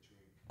got to get a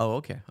drink. Oh,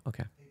 okay.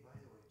 Okay. Hey, by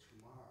the way,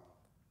 tomorrow,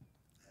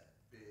 that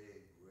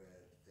big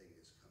red thing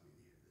is coming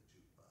here,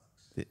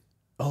 the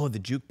jukebox. The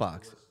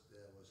jukebox.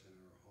 That was in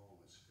her home.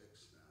 It's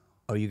fixed now.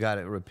 Oh, you got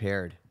it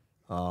repaired.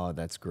 Oh,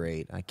 that's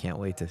great. I can't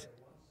wait to.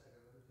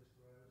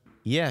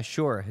 Yeah,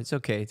 sure. It's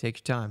okay. Take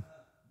your time.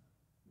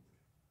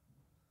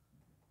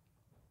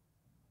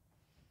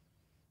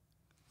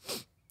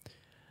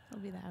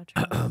 That'll be the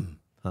outro.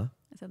 Huh?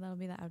 I said that'll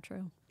be the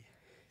outro.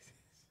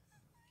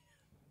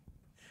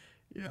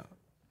 Yeah.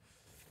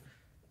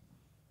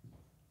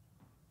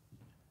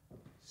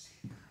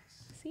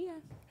 See ya.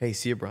 Hey,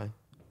 see you, Brian.